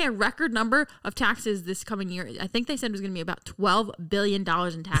 He's going to pay a record number of taxes this coming year. I think they said it was going to be about $12 billion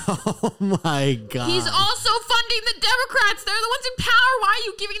in taxes. Oh, my God. He's also funding the Democrats. They're the ones in power. Why are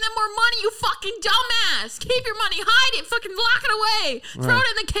you giving them more money, you fucking dumbass? Keep your money. Hide it. Fucking lock it away. Throw it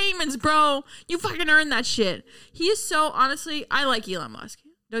in the Caymans, bro. You fucking earned that shit. He is so, honestly, I like Elon Musk.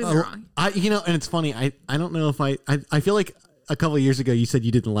 Don't get me wrong. And it's funny. I don't know if I feel like a couple of years ago you said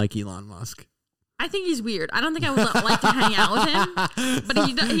you didn't like Elon Musk. I think he's weird. I don't think I would like to hang out with him, but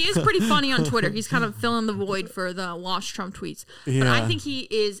he is pretty funny on Twitter. He's kind of filling the void for the lost Trump tweets. Yeah. But I think he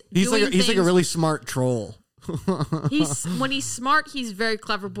is. He's like a really smart troll. When he's smart, he's very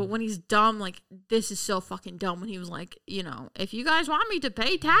clever, but when he's dumb, like, this is so fucking dumb. When he was like, if you guys want me to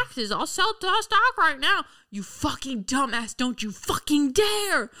pay taxes, I'll sell stock right now. You fucking dumbass, don't you fucking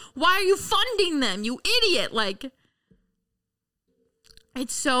dare. Why are you funding them, you idiot? Like,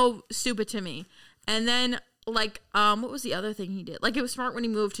 it's so stupid to me. And then, like, what was the other thing he did? Like, it was smart when he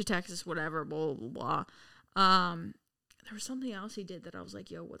moved to Texas, whatever, blah, blah, blah. There was something else he did that I was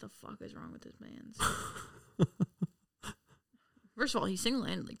like, yo, what the fuck is wrong with this man? First of all, he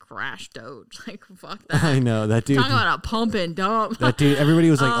single-handedly crashed Doge. Like, fuck that. I know, that dude. Talking about a pump and dump. That dude, everybody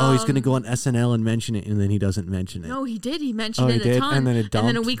was like, oh, he's going to go on SNL and mention it, and then he doesn't mention it. No, he did. He mentioned it a ton. And then it dumped. And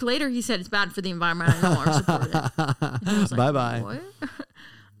then a week later, he said it's bad for the environment. I no longer support it. Like, bye-bye.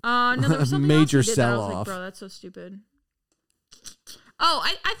 What? No, there was something major else he did that I was sell-off. like, bro, that's so stupid. Oh,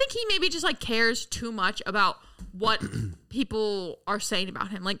 I think he maybe just, like, cares too much about what people are saying about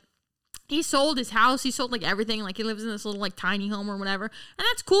him. Like, he sold his house. He sold like everything. Like he lives in this little like tiny home or whatever. And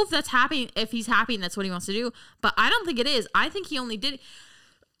that's cool if that's happening, if he's happy and that's what he wants to do. But I don't think it is. I think he only did it.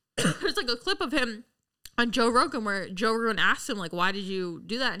 There's like a clip of him on Joe Rogan where Joe Rogan asked him like, why did you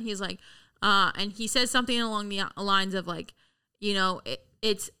do that? And he's like, and he says something along the lines of like, you know,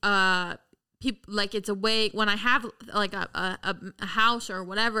 it's people like it's a way when I have like a house or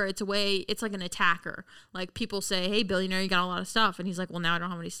whatever, it's a way, it's like an attacker. Like people say, hey, billionaire, you got a lot of stuff. And he's like, well, now I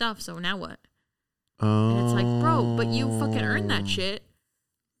don't have any stuff. So now what? And it's like, bro, but you fucking earned that shit.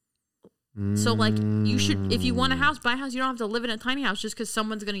 So like you should, if you want a house, buy a house. You don't have to live in a tiny house just because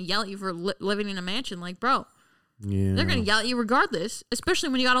someone's going to yell at you for living in a mansion. Like, bro, they're going to yell at you regardless, especially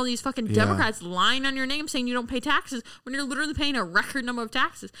when you got all these fucking Democrats lying on your name saying you don't pay taxes when you're literally paying a record number of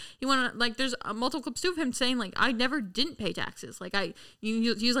taxes. You want to, like, there's multiple clips too of him saying, like, I never didn't pay taxes. Like,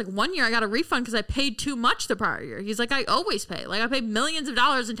 he's like, 1 year I got a refund because I paid too much the prior year. He's like, I always pay. Like, I pay millions of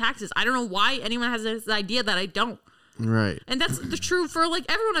dollars in taxes. I don't know why anyone has this idea that I don't. Right. And that's the true for like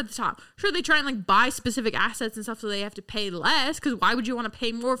everyone at the top. Sure, they try and like buy specific assets and stuff so they have to pay less because why would you want to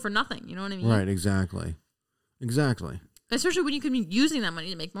pay more for nothing? You know what I mean? Right, exactly. Especially when you could be using that money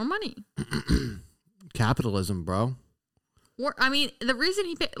to make more money. Capitalism, bro. Or I mean, the reason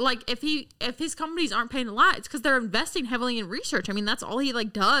he like if his companies aren't paying a lot, it's because they're investing heavily in research. I mean, that's all he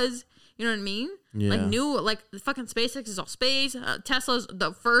like does. You know what I mean? Yeah. Like the fucking SpaceX is all space. Tesla's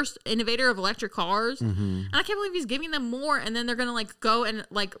the first innovator of electric cars, and I can't believe he's giving them more. And then they're gonna like go and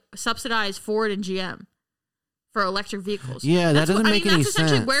like subsidize Ford and GM for electric vehicles. Yeah, that doesn't make any sense. That's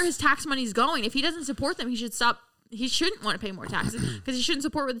essentially where his tax money is going. If he doesn't support them, he should stop. He shouldn't want to pay more taxes because he shouldn't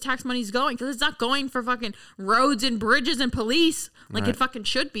support where the tax money is going because it's not going for fucking roads and bridges and police like it fucking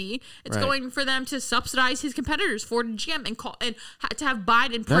should be. It's going for them to subsidize his competitors, Ford and GM, and to have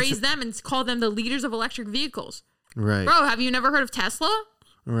Biden praise them and call them the leaders of electric vehicles. Right. Bro, have you never heard of Tesla?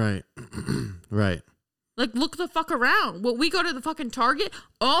 Right. Right. Like, look the fuck around. When we go to the fucking Target,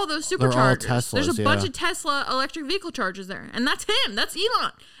 all those superchargers. Teslas, there's a bunch of Tesla electric vehicle chargers there. And that's him. That's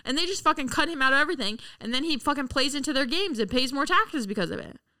Elon. And they just fucking cut him out of everything. And then he fucking plays into their games and pays more taxes because of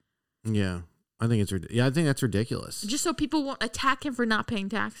it. Yeah. I think that's ridiculous. Just so people won't attack him for not paying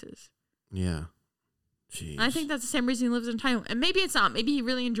taxes. Yeah. Jeez. And I think that's the same reason he lives in a tiny home. And maybe it's not. Maybe he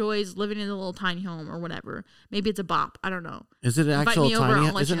really enjoys living in a little tiny home or whatever. Maybe it's a bop. I don't know. Is it an actual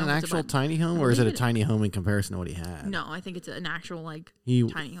tiny? Is it an actual tiny home, or is it a tiny home in comparison to what he had? No, I think it's an actual like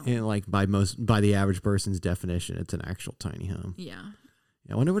tiny home. And like by the average person's definition, it's an actual tiny home. Yeah.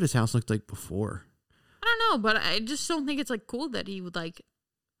 I wonder what his house looked like before. I don't know, but I just don't think it's like cool that he would like.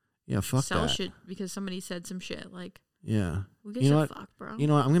 Yeah, fuck sell that. shit because somebody said some shit like. Yeah. We'll get you fucked, bro. You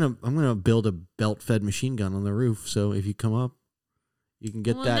know what? I'm gonna build a belt-fed machine gun on the roof. So if you come up, you can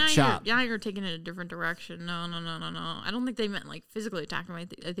get that shot. Now you're taking it a different direction. No. I don't think they meant like physically attack him. I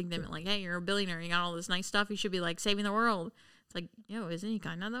think they meant like, hey, you're a billionaire. You got all this nice stuff. You should be like saving the world. It's like, yo, isn't he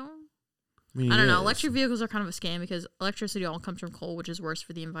kind of though? I don't know. Electric vehicles are kind of a scam because electricity all comes from coal, which is worse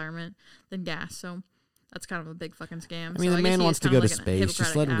for the environment than gas. So that's kind of a big fucking scam. I mean, the man wants to go to space.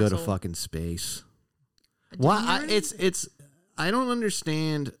 Just let him go to fucking space. Why? I don't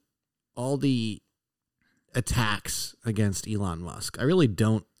understand all the attacks against Elon Musk. I really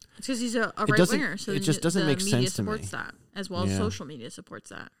don't. It's because he's a right winger. So it just doesn't make sense to me. Supports that, as well as social media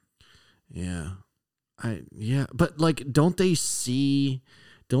supports that. Yeah, but like, don't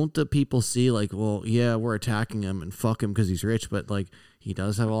the people see like, well, yeah, we're attacking him and fuck him because he's rich, but like he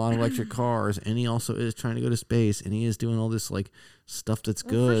does have a lot of electric cars and he also is trying to go to space and he is doing all this like stuff that's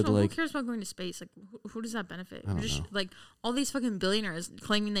good. First of all, like, who cares about going to space? Like, who does that benefit? I don't know. Like all these fucking billionaires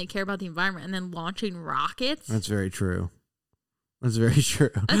claiming they care about the environment and then launching rockets. That's very true. That's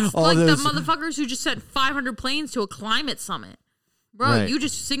all like the motherfuckers who just sent 500 planes to a climate summit. Bro, you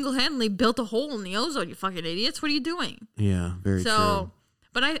just single-handedly built a hole in the ozone, you fucking idiots. What are you doing? Yeah, very true.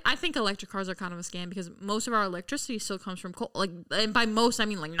 But I think electric cars are kind of a scam because most of our electricity still comes from coal. Like, and by most, I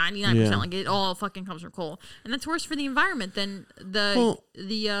mean like 99%. Like, it all fucking comes from coal. And that's worse for the environment than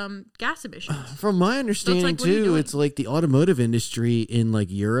the gas emissions. From my understanding, too, it's like the automotive industry in like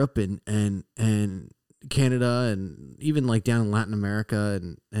Europe and Canada and even like down in Latin America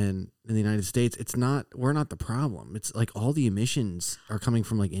and in the United States, we're not the problem. It's like all the emissions are coming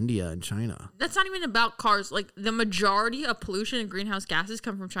from like India and China. That's not even about cars. Like the majority of pollution and greenhouse gases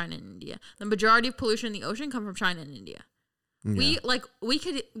come from China and India. The majority of pollution in the ocean come from China and India. Yeah. We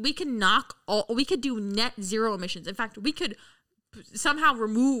could do net zero emissions. In fact, we could somehow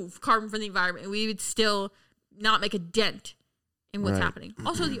remove carbon from the environment and we would still not make a dent in what's happening.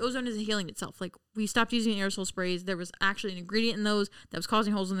 Also, the ozone isn't healing itself. Like, we stopped using aerosol sprays. There was actually an ingredient in those that was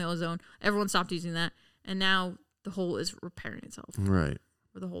causing holes in the ozone. Everyone stopped using that. And now the hole is repairing itself. Right.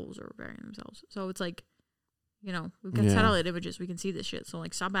 where the holes are burying themselves. So it's like, you know, we've got satellite images. We can see this shit. So,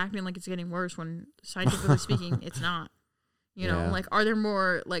 like, stop acting like it's getting worse when, scientifically speaking, it's not. You know, like, are there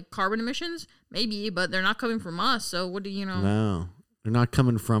more, like, carbon emissions? Maybe, but they're not coming from us. So, what do you know? No. They're not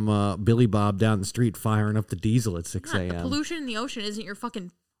coming from Billy Bob down the street firing up the diesel at 6 a.m. The pollution in the ocean isn't your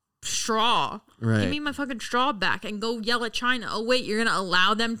fucking straw. Right. Give me my fucking straw back and go yell at China. Oh, wait, you're going to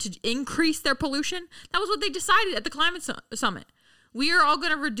allow them to increase their pollution? That was what they decided at the climate summit. We are all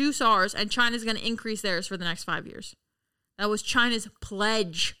going to reduce ours, and China's going to increase theirs for the next 5 years. That was China's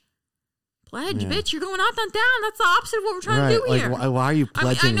pledge. Bitch, you're going up, not down. That's the opposite of what we're trying to do here. Why are you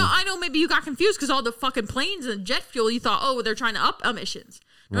pledging? I know. Maybe you got confused because all the fucking planes and jet fuel. You thought, oh, they're trying to up emissions.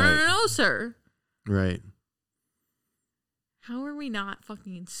 No, sir. Right. How are we not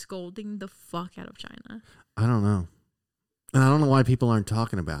fucking scolding the fuck out of China? I don't know, and I don't know why people aren't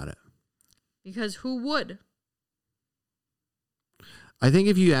talking about it. Because who would? I think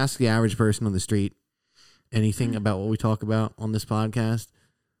if you ask the average person on the street anything about what we talk about on this podcast,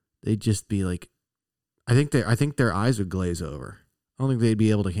 they'd just be like, I think their eyes would glaze over. I don't think they'd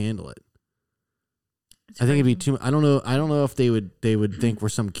be able to handle it. I think it'd be too. I don't know if they would think we're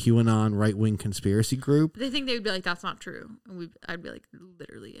some QAnon right wing conspiracy group. They think they would be like, that's not true. And I'd be like, it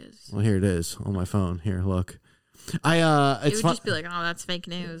literally is. Well, here it is on my phone. Here, look. It would just be like, oh, that's fake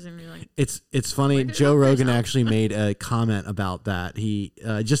news, and you're like, it's funny. Joe Rogan actually made a comment about that. He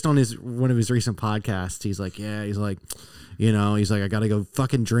just on one of his recent podcasts, he's like, I gotta go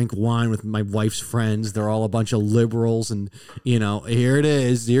fucking drink wine with my wife's friends. They're all a bunch of liberals, and here it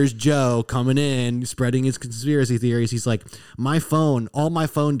is. Here's Joe coming in, spreading his conspiracy theories. He's like, all my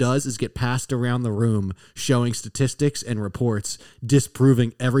phone does is get passed around the room, showing statistics and reports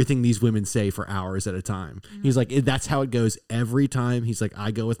disproving everything these women say for hours at a time. Mm-hmm. He's like, that's how it goes every time. He's like,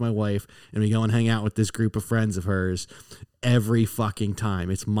 I go with my wife and we go and hang out with this group of friends of hers every fucking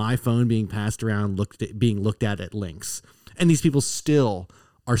time. It's my phone being passed around, being looked at links. And these people still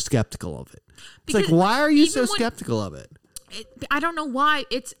are skeptical of it. It's like, why are you so skeptical of it? I don't know why.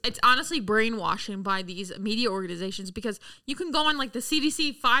 It's honestly brainwashing by these media organizations, because you can go on like the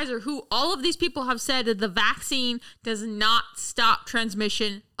CDC, Pfizer, who all of these people have said that the vaccine does not stop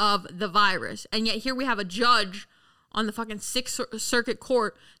transmission of the virus. And yet here we have a judge on the fucking Sixth Circuit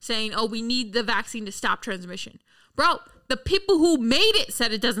Court saying, oh, we need the vaccine to stop transmission. Bro, the people who made it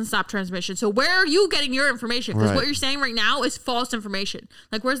said it doesn't stop transmission. So where are you getting your information? Because what you're saying right now is false information.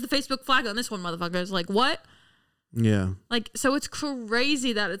 Like, where's the Facebook flag on this one, motherfuckers? Like, what? Yeah. Like, so it's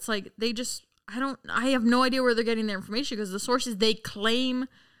crazy that it's like I have no idea where they're getting their information, because the sources they claim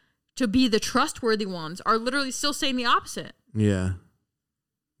to be the trustworthy ones are literally still saying the opposite. Yeah.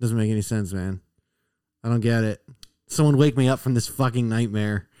 Doesn't make any sense, man. I don't get it. Someone wake me up from this fucking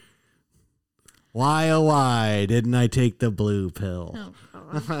nightmare. Why, oh, why didn't I take the blue pill?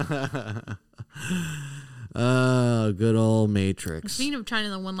 Oh, oh, good old Matrix. Speaking of China,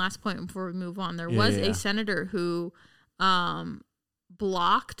 the one last point before we move on, there was a senator who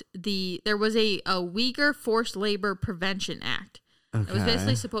blocked there was a Uyghur Forced Labor Prevention Act. Okay. It was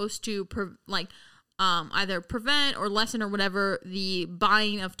basically supposed to either prevent or lessen or whatever the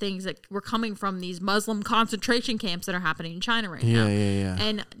buying of things that were coming from these Muslim concentration camps that are happening in China right now. Yeah.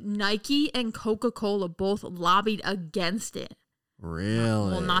 And Nike and Coca-Cola both lobbied against it.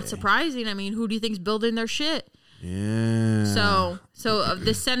 Really? Well, not surprising. I mean, who do you think's building their shit? Yeah. So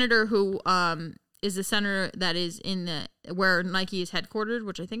the senator who is the senator that is where Nike is headquartered,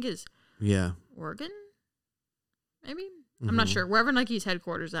 which I think is Oregon, maybe. Mm-hmm. I'm not sure. Wherever Nike's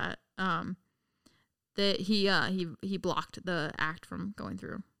headquarters at, that he blocked the act from going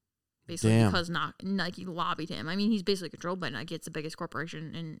through, basically because Nike lobbied him. I mean, he's basically controlled by Nike. It's the biggest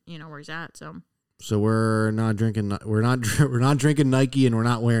corporation in where he's at. So we're not drinking Nike, and we're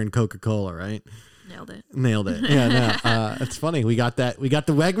not wearing Coca-Cola, right? Nailed it. Yeah, no. It's funny. We got the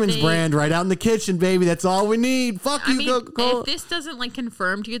Wegmans brand right out in the kitchen, baby. That's all we need. Fuck you, Coca-Cola. If this doesn't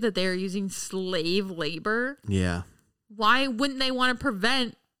confirm to you that they're using slave labor, why wouldn't they want to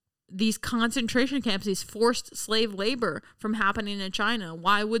prevent these concentration camps, these forced slave labor from happening in China?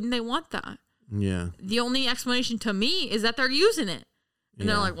 Why wouldn't they want that? Yeah. The only explanation to me is that they're using it. And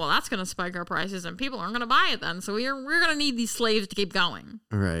they're like, well, that's going to spike our prices and people aren't going to buy it then. So we're going to need these slaves to keep going.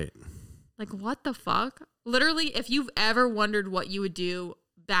 Right. Like, what the fuck? Literally, if you've ever wondered what you would do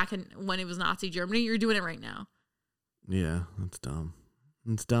back when it was Nazi Germany, you're doing it right now. Yeah, that's dumb.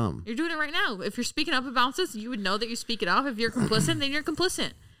 It's dumb. You're doing it right now. If you're speaking up about this, you would know that you speak it up. If you're complicit, then you're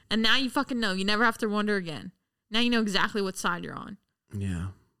complicit. And now you fucking know. You never have to wonder again. Now you know exactly what side you're on. Yeah.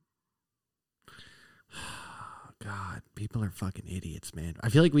 God, people are fucking idiots, man. I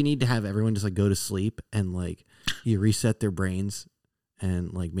feel like we need to have everyone just go to sleep and you reset their brains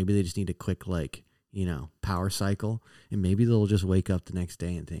and like maybe they just need a quick like, you know, power cycle, and maybe they'll just wake up the next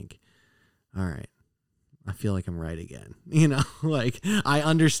day and think, all right, I feel like I'm right again. You know, like I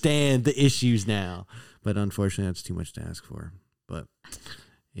understand the issues now, but unfortunately that's too much to ask for. But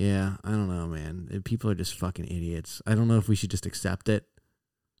yeah, I don't know, man. People are just fucking idiots. I don't know if we should just accept it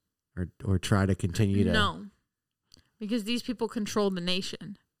or try to continue to. No, because these people control the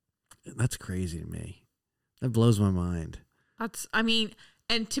nation. That's crazy to me. That blows my mind.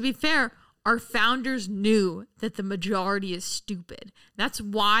 And to be fair, our founders knew that the majority is stupid. That's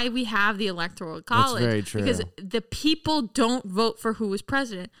why we have the Electoral College. That's very true. Because the people don't vote for who is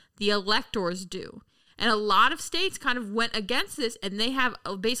president. The electors do. And a lot of states kind of went against this, and they have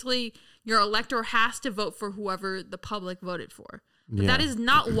basically your elector has to vote for whoever the public voted for. But that is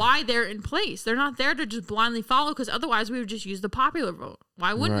not why they're in place. They're not there to just blindly follow, because otherwise we would just use the popular vote.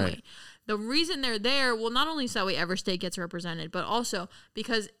 Why wouldn't we? The reason they're there, well, not only so that way every state gets represented, but also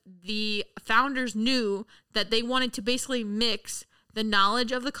because the founders knew that they wanted to basically mix the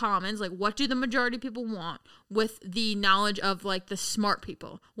knowledge of the commons, like what do the majority of people want, with the knowledge of like the smart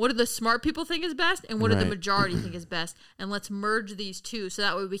people. What do the smart people think is best, and what do the majority think is best? And let's merge these two, so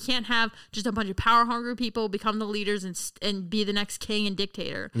that way we can't have just a bunch of power hungry people become the leaders and be the next king and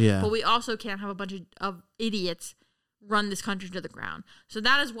dictator. Yeah. But we also can't have a bunch of idiots run this country to the ground. So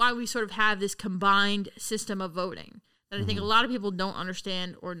that is why we sort of have this combined system of voting that I think a lot of people don't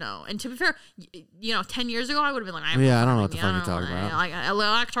understand or know. And to be fair, 10 years ago, I would have been like, I don't know what the fuck you're talking about. Like,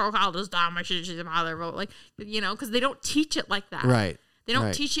 electoral college is dumb. I should bother vote. Like, because they don't teach it like that. Right. They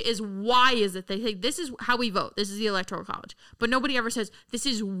don't teach it as why is it. They say, this is how we vote. This is the electoral college. But nobody ever says, this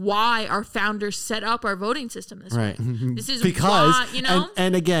is why our founders set up our voting system this way. This is because, why,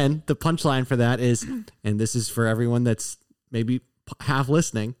 And again, the punchline for that is, and this is for everyone that's maybe half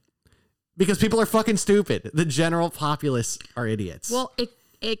listening, because people are fucking stupid. The general populace are idiots. Well,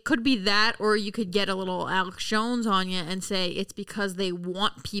 it could be that, or you could get a little Alex Jones on you and say it's because they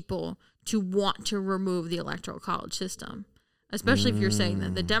want people to want to remove the electoral college system. Especially if you're saying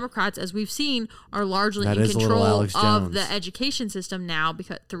that the Democrats, as we've seen, are largely in control of the education system now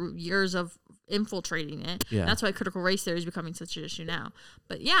because through years of infiltrating it. Yeah. That's why critical race theory is becoming such an issue now.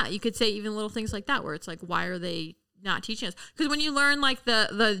 But yeah, you could say even little things like that, where it's like, why are they not teaching us? Because when you learn like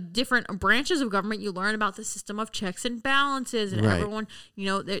the different branches of government, you learn about the system of checks and balances, and everyone,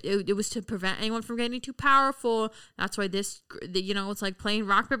 it was to prevent anyone from getting too powerful. That's why it's like playing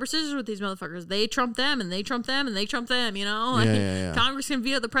rock, paper, scissors with these motherfuckers. They trump them, and they trump them, and they trump them, Congress can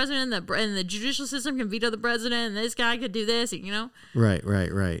veto the president, and the judicial system can veto the president, and this guy could do this, Right.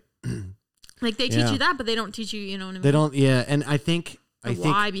 Like they teach you that, but they don't teach you, what I mean? They don't, and I think the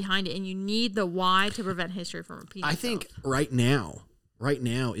why behind it, and you need the why to prevent history from repeating itself. I think right now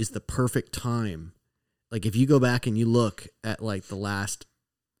is the perfect time. Like if you go back and you look at like the last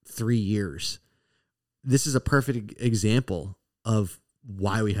 3 years, this is a perfect example of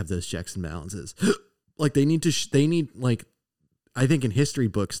why we have those checks and balances. Like I think in history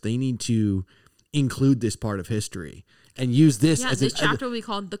books, they need to include this part of history and use this as this chapter will be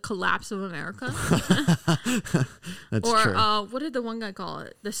called The Collapse of America. That's true. Or what did the one guy call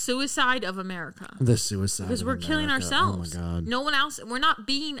it? The Suicide of America. The Suicide Because we're killing ourselves. Oh my God. No one else. We're not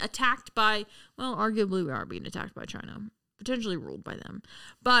being attacked by, well, arguably we are being attacked by China, potentially ruled by them.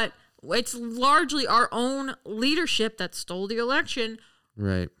 But it's largely our own leadership that stole the election.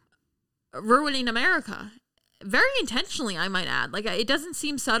 Right. Ruining America. Very intentionally, I might add. Like, it doesn't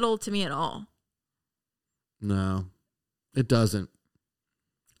seem subtle to me at all. No. It doesn't.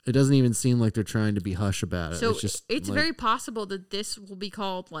 It doesn't even seem like they're trying to be hush about it. So it's very possible that this will be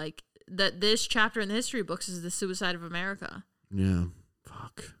called that this chapter in the history books is the Suicide of America. Yeah.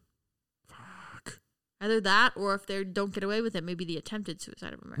 Fuck. Either that, or if they don't get away with it, maybe the attempted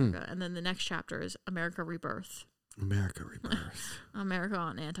suicide of America. And then the next chapter is America Rebirth. America Rebirth. America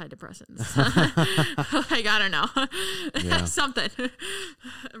on antidepressants. Like, I don't know. Yeah. Something.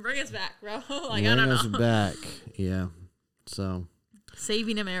 Bring us back, bro. I don't know. Bring us back. Yeah. So.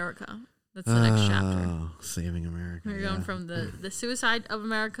 Saving America. That's the next chapter. Saving America. We're going from the suicide of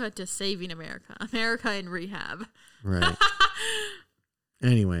America to saving America. America in rehab. Right.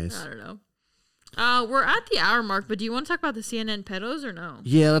 Anyways. I don't know. We're at the hour mark, but do you want to talk about the CNN pedos or no?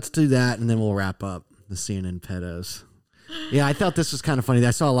 Yeah, let's do that, and then we'll wrap up the CNN pedos. Yeah, I thought this was kind of funny.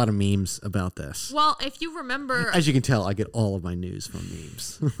 I saw a lot of memes about this. Well, if you remember... As you can tell, I get all of my news from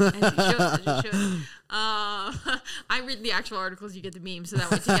memes. As you should. I read the actual articles, you get the memes, so that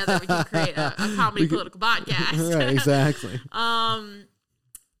way together we can create a comedy political podcast. Right, exactly. I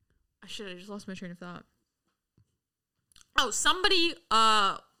just lost my train of thought. Oh, somebody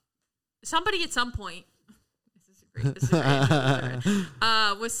at some point, this is great.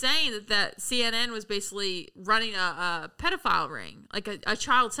 Was saying that CNN was basically running a pedophile ring, like a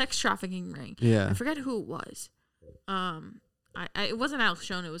child sex trafficking ring. Yeah. I forget who it was. It wasn't Alex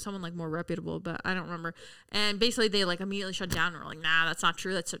Jones. It was someone like more reputable, but I don't remember. And basically, they like immediately shut down and were like, "Nah, that's not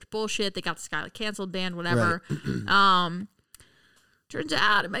true. That's such bullshit." They got this guy like canceled, banned, whatever. Right. Turns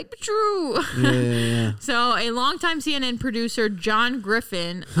out it might be true. Yeah. So a longtime CNN producer, John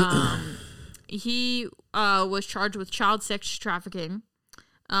Griffin, he was charged with child sex trafficking.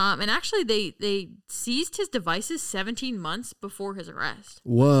 And actually, they seized his devices 17 months before his arrest.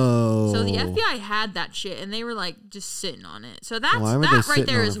 Whoa. So the FBI had that shit, and they were like just sitting on it. So that right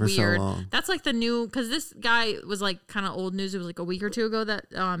there is weird. So that's like the new, because this guy was like kind of old news. It was like a week or two ago that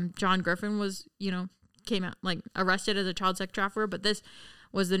John Griffin was, came out like arrested as a child sex trafficker. But this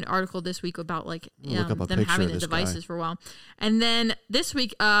was an article this week about like them having the devices for a while. And then this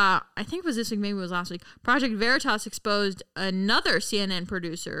week, I think it was this week, maybe it was last week, Project Veritas exposed another CNN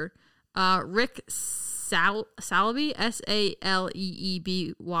producer, Rick Saleby,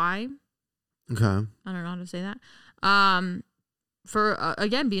 Saleeby. Okay. I don't know how to say that. For,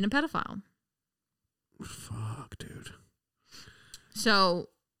 again, being a pedophile. Fuck, dude. So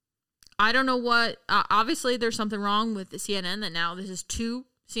I don't know what. Obviously, there's something wrong with the CNN that now this is two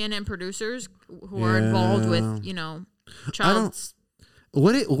CNN producers who are involved with, child.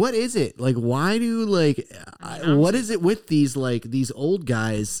 What is it like? Why do what is it with these old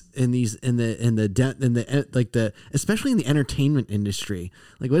guys and these especially in the entertainment industry?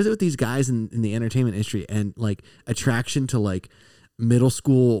 Like, what is it with these guys in the entertainment industry and like attraction to like middle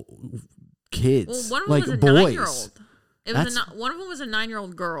school kids? Well, one of them like was a boys. 9-year-old. One of them was a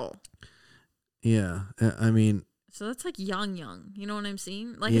 9-year-old girl. Yeah, I mean, so that's like young. You know what I'm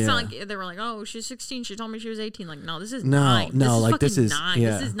saying? Like, it's not like they were like, "Oh, she's 16. She told me she was 18." Like, no, this is 9. This is 9.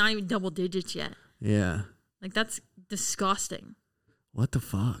 Yeah. This is not even double digits yet. Yeah, like that's disgusting. What the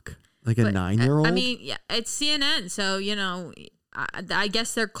fuck? Like a 9-year-old? I mean, yeah, it's CNN, so I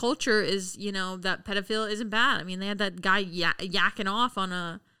guess their culture is that pedophile isn't bad. I mean, they had that guy yakking off on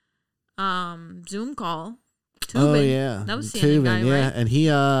a Zoom call. Tubin. Oh yeah, that was CNN guy, yeah, right? and he's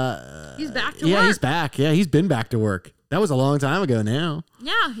back to work. Yeah, he's back. Yeah, he's been back to work. That was a long time ago now.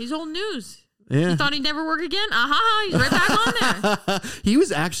 Yeah, he's old news. Yeah. He thought he'd never work again. He's right back on there. He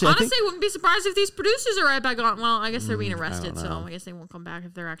was actually honestly wouldn't be surprised if these producers are right back on. Well, I guess they're being arrested, so I guess they won't come back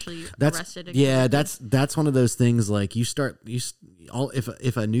if they're actually arrested again. Yeah, that's one of those things. Like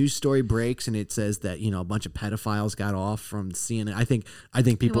if a news story breaks and it says that a bunch of pedophiles got off from CNN, I think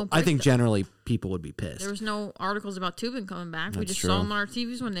generally people would be pissed. There was no articles about Tubin coming back. We just saw him on our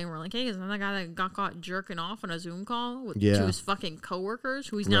TVs when they were like, "Hey, is that the guy that got caught jerking off on a Zoom call to his fucking coworkers,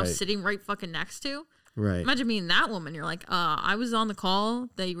 who he's now sitting right fucking next to?" Right. Imagine being that woman. You're like, I was on the call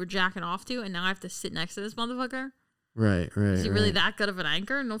that you were jacking off to, and now I have to sit next to this motherfucker. Right. Is he really that good of an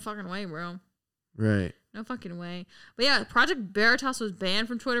anchor? No fucking way, bro. Right. No fucking way. But yeah, Project Veritas was banned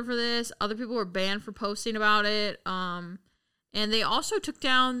from Twitter for this. Other people were banned for posting about it. And they also took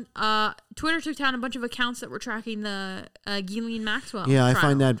down, Twitter took down a bunch of accounts that were tracking the Ghislaine Maxwell trial.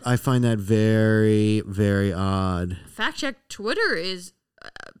 I find that very, very odd. Fact check, Twitter is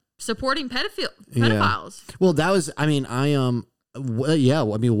supporting pedophiles. Yeah. Well, that was, I mean, what are they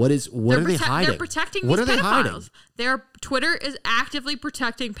hiding? They're protecting what these are pedophiles. They hiding? Twitter is actively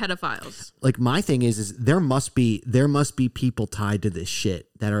protecting pedophiles. Like, my thing is there must be people tied to this shit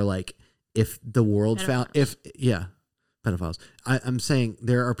that are like, if the world pedophiles. I'm saying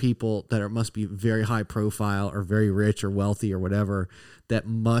there are people that must be very high profile or very rich or wealthy or whatever that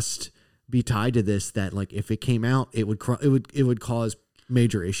must be tied to this. That like if it came out, it would cause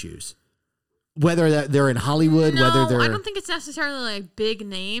major issues. Whether they're in Hollywood, whether they're I don't think it's necessarily like big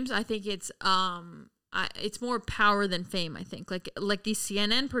names. I think it's more power than fame. I think like these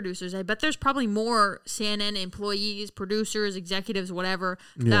CNN producers. I bet there's probably more CNN employees, producers, executives, whatever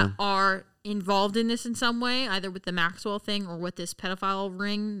that are involved in this in some way, either with the Maxwell thing or with this pedophile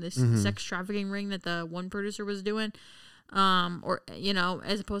ring, this sex trafficking ring that the one producer was doing. Or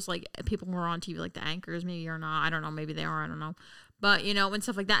as opposed to like people who are on TV, like the anchors, maybe or not. I don't know. Maybe they are. I don't know. But, and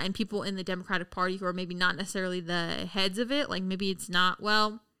stuff like that. And people in the Democratic Party who are maybe not necessarily the heads of it. Like, maybe it's not,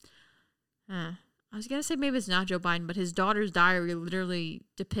 I was going to say maybe it's not Joe Biden, but his daughter's diary literally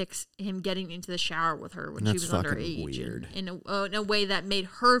depicts him getting into the shower with her when she was underage. Weird. In a way that made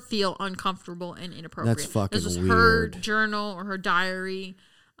her feel uncomfortable and inappropriate. That's fucking weird. This was her journal or her diary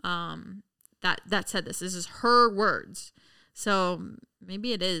that said this. This is her words. So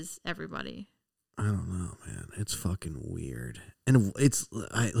maybe it is everybody. I don't know, man. It's fucking weird. And it's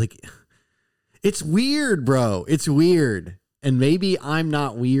weird, bro. It's weird. And maybe I'm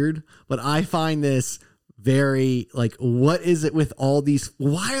not weird, but I find this very like, what is it with all these?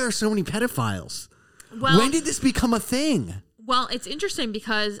 Why are there so many pedophiles? Well, when did this become a thing? Well, it's interesting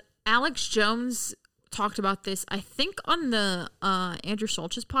because Alex Jones talked about this, I think, on the Andrew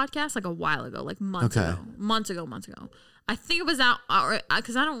Schultz's podcast like a while ago, like months ago. I think it was out,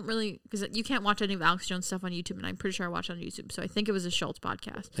 because I don't really, because you can't watch any of Alex Jones stuff on YouTube, and I'm pretty sure I watched it on YouTube, so I think it was a Schultz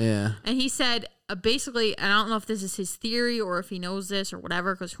podcast. Yeah. And he said, basically, and I don't know if this is his theory or if he knows this or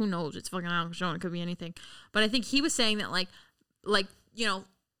whatever, because who knows, it's fucking Alex Jones, it could be anything, but I think he was saying that, like,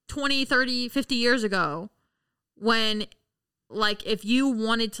 20, 30, 50 years ago, when, like, if you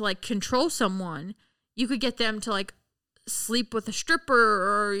wanted to, like, control someone, you could get them to, like, sleep with a stripper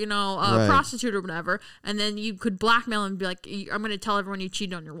or, a prostitute or whatever, and then you could blackmail them and be like, I'm going to tell everyone you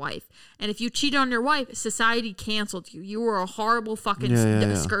cheated on your wife. And if you cheated on your wife, society canceled you. You were a horrible fucking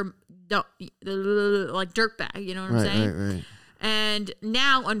dirtbag, you know what I'm saying? Right. And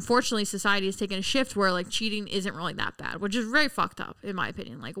now, unfortunately, society has taken a shift where, like, cheating isn't really that bad, which is very fucked up, in my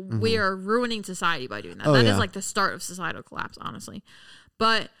opinion. Like, we are ruining society by doing that. That is, like, the start of societal collapse, honestly.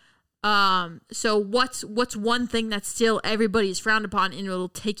 But so what's one thing that still everybody is frowned upon and it'll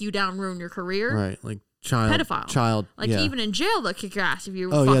take you down, ruin your career? Like pedophile. Like, even in jail, they'll kick your ass if you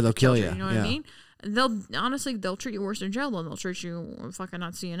they'll kill you. You know what I mean? And they'll treat you worse in jail than they'll treat you fucking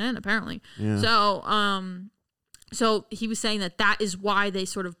on CNN, apparently. Yeah. So he was saying that is why they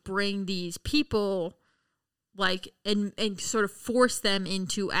sort of bring these people, like, and sort of force them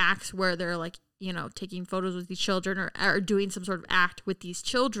into acts where they're, like, taking photos with these children or doing some sort of act with these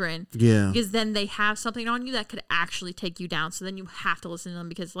children. Yeah. Because then they have something on you that could actually take you down. So then you have to listen to them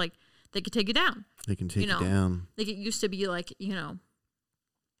because, like, they could take you down. They can take you down. Like, it used to be, like,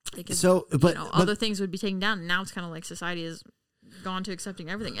 other things would be taken down. And now it's kind of like society is gone to accepting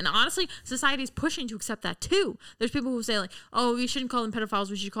everything, and honestly, society is pushing to accept that too. There's people who say, like, oh, we shouldn't call them pedophiles,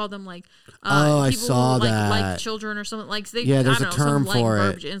 we should call them, like, people I saw who, that. like children or something. Like, there's a term for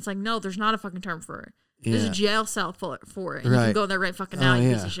it, and it's like, no, there's not a fucking term for it. There's a jail cell for it, and you can go there right fucking now,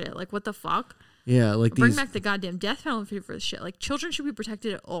 you piece of shit. Like, what the fuck? Yeah, like, bring back the goddamn death penalty for this shit. Like, children should be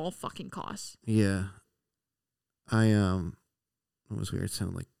protected at all fucking costs. Yeah, it was weird. It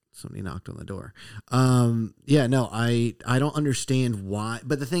sounded like somebody knocked on the door. I don't understand why.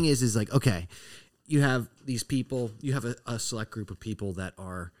 But the thing is like, okay, you have these people, you have a select group of people that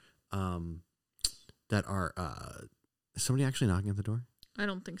are is somebody actually knocking at the door? I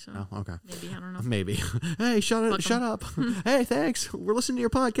don't think so. Oh, okay. Maybe, I don't know. Maybe. Hey, shut up. Hey, thanks. We're listening to your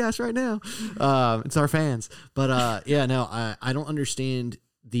podcast right now. It's our fans. But I don't understand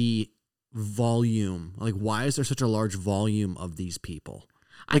the volume. Like, why is there such a large volume of these people?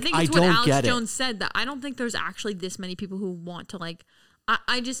 Like, I think it's what Alex Jones said, that I don't think there's actually this many people who want to, like,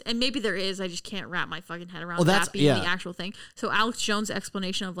 and maybe there is, I just can't wrap my fucking head around that being the actual thing. So Alex Jones'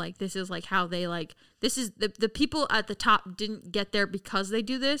 explanation of, like, this is, like, how they, like, this is, the people at the top didn't get there because they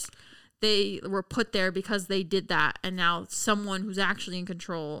do this. They were put there because they did that. And now someone who's actually in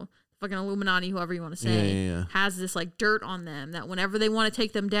control, fucking Illuminati, whoever you want to say, has this, like, dirt on them that whenever they want to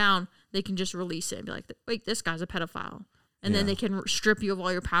take them down, they can just release it and be like, wait, this guy's a pedophile. And then they can strip you of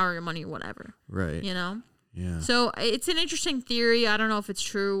all your power, your money, or whatever. Right. Yeah. So it's an interesting theory. I don't know if it's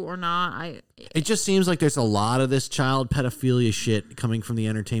true or not. It just seems like there's a lot of this child pedophilia shit coming from the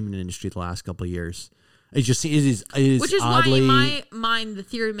entertainment industry the last couple of years. It is which is oddly, why in my mind the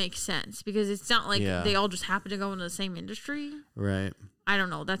theory makes sense, because it's not like they all just happen to go into the same industry. Right. I don't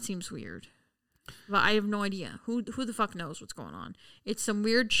know. That seems weird. But I have no idea. Who the fuck knows what's going on? It's some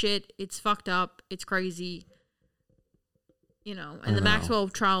weird shit. It's fucked up. It's crazy. And the Maxwell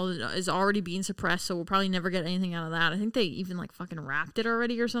trial is already being suppressed, so we'll probably never get anything out of that. I think they even, like, fucking wrapped it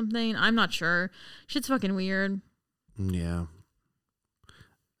already or something. I'm not sure. Shit's fucking weird. Yeah.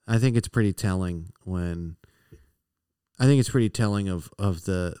 I think it's pretty telling of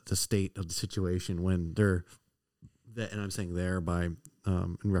the state of the situation when they're, and I'm saying there by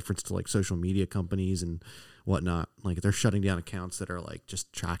in reference to, like, social media companies and whatnot, like, they're shutting down accounts that are, like,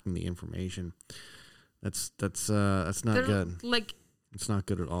 just tracking the information. That's not good. Like, it's not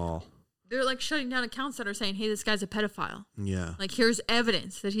good at all. They're, like, shutting down accounts that are saying, hey, this guy's a pedophile. Yeah. Like, here's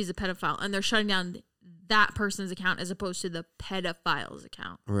evidence that he's a pedophile. And they're shutting down that person's account as opposed to the pedophile's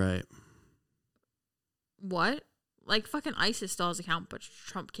account. Right. What? Like, fucking ISIS still has an account, but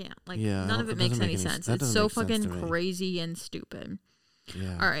Trump can't. Like, none of it makes any sense. It's so fucking crazy and stupid.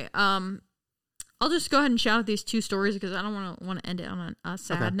 Yeah. All right. I'll just go ahead and shout out these two stories because I don't want to end it on a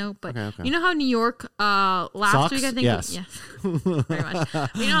sad note. But you know how New York last week, I think, yes, very much.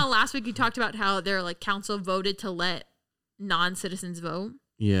 You know how last week you talked about how their, like, council voted to let non-citizens vote.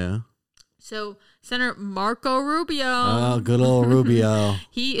 Yeah. So Senator Marco Rubio. Oh, good old Rubio.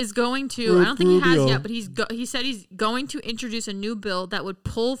 He is going to, I don't think he has yet, but he said he's going to introduce a new bill that would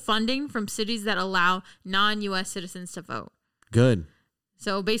pull funding from cities that allow non-U.S. citizens to vote. Good.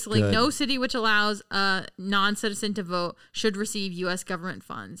 So basically, no city which allows a non-citizen to vote should receive U.S. government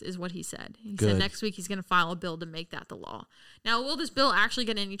funds, is what he said. He said next week he's going to file a bill to make that the law. Now, will this bill actually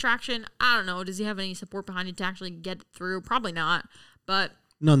get any traction? I don't know. Does he have any support behind it to actually get it through? Probably not. But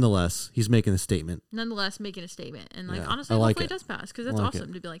nonetheless, he's making a statement. And honestly, hopefully it does pass, because that's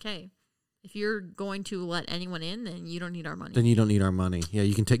awesome to be like, hey, if you're going to let anyone in, then you don't need our money. Then you don't need our money. Yeah,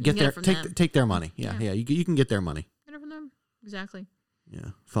 you can take their money. Yeah. You can get their money. Get it from them. Exactly.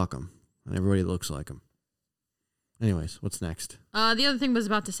 Yeah, fuck them. And everybody looks like them. Anyways, what's next? The other thing was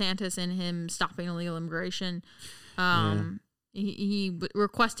about DeSantis and him stopping illegal immigration. He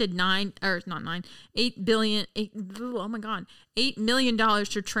requested $8 million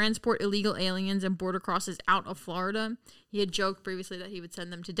to transport illegal aliens and border crosses out of Florida. He had joked previously that he would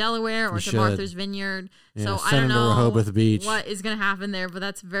send them to Delaware or to Martha's Vineyard. Yeah, so I don't know Rehoboth Beach. what is going to happen there, but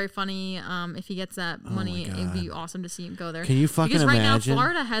that's very funny. If he gets that money, it'd be awesome to see him go there. Can you fucking imagine? Because right now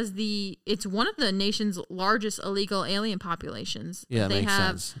Florida has it's one of the nation's largest illegal alien populations. Yeah, they makes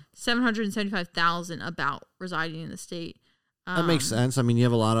have sense. 775,000 about residing in the state. That makes sense. I mean, you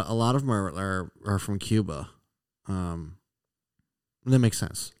have a lot of them are from Cuba. That makes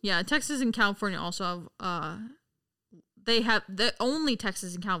sense. Yeah, Texas and California also have. Only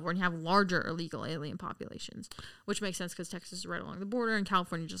Texas and California have larger illegal alien populations, which makes sense because Texas is right along the border and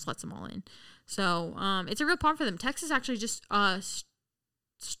California just lets them all in. So it's a real problem for them. Texas actually just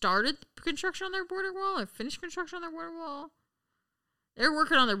started construction on their border wall or finished construction on their border wall. They're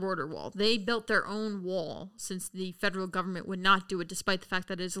working on their border wall. They built their own wall since the federal government would not do it, despite the fact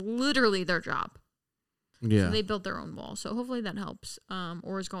that it is literally their job. Yeah. So they built their own wall. So hopefully that helps,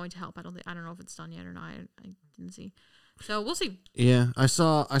 or is going to help. I don't know if it's done yet or not. I didn't see. So we'll see. Yeah, I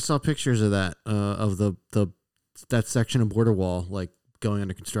saw pictures of that of that section of border wall like going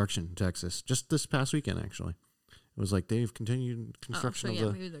under construction in Texas just this past weekend actually. It was like they've continued construction.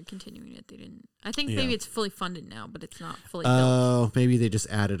 Maybe they're continuing it. They didn't. I think maybe it's fully funded now, but it's not fully built. Oh, maybe they just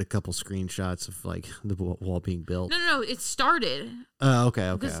added a couple screenshots of like the wall being built. No, it started. Oh,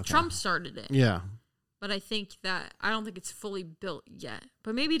 okay. Because Trump started it. Yeah. But I don't think it's fully built yet.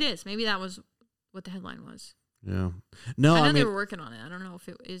 But maybe it is. Maybe that was what the headline was. Yeah. No, I know they were working on it. I don't know if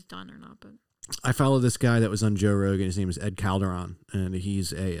it is done or not, but I follow this guy that was on Joe Rogan. His name is Ed Calderon, and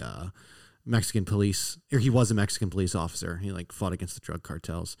he's a Mexican police, or he was a Mexican police officer. He like fought against the drug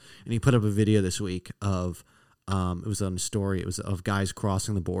cartels, and he put up a video this week of it was on a story. It was of guys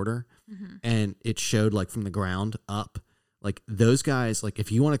crossing the border, and it showed like from the ground up, like those guys. Like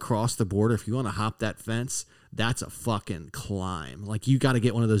if you want to cross the border, if you want to hop that fence, that's a fucking climb. Like you got to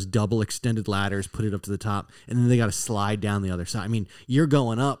get one of those double extended ladders, put it up to the top, and then they got to slide down the other side. I mean, you're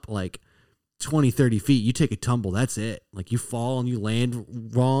going up like 20, 30 feet. You take a tumble, that's it. Like you fall and you land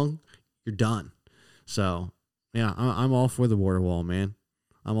wrong, you're done. So, yeah, I'm all for the border wall, man.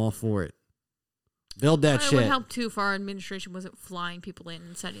 I'm all for it. Build that shit. It would help, too, if our administration wasn't flying people in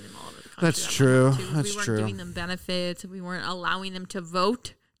and sending them all over the country. That's true. We weren't giving them benefits. We weren't allowing them to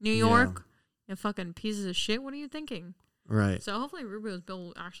vote. New York. You fucking pieces of shit. What are you thinking? Right. So hopefully Rubio's bill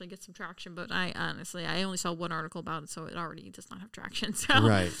will actually get some traction. But I only saw one article about it, so it already does not have traction. So.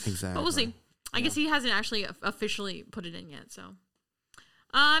 Right, exactly. But we'll see. I guess he hasn't actually officially put it in yet, so.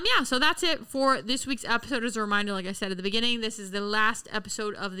 So that's it for this week's episode. As a reminder, like I said at the beginning, this is the last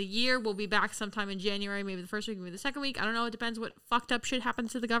episode of the year. We'll be back sometime in January, maybe the first week, maybe the second week. I don't know. It depends what fucked up shit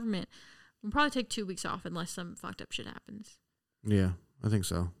happens to the government. We'll probably take 2 weeks off unless some fucked up shit happens. Yeah, I think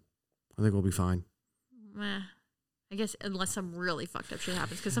so. I think we'll be fine. I guess unless some really fucked up shit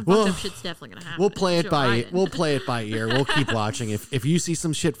happens, because some fucked up shit's definitely gonna happen. We'll play it by ear. We'll keep watching. If you see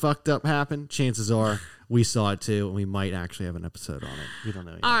some shit fucked up happen, chances are we saw it too, and we might actually have an episode on it. We don't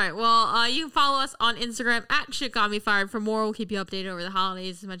know yet. All right. Well, you can follow us on Instagram at Shit Got Me Fired for more. We'll keep you updated over the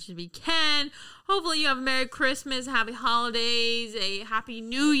holidays as much as we can. Hopefully you have a Merry Christmas, Happy Holidays, a Happy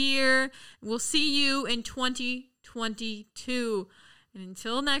New Year. We'll see you in 2022. And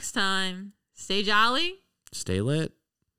until next time, stay jolly. Stay lit.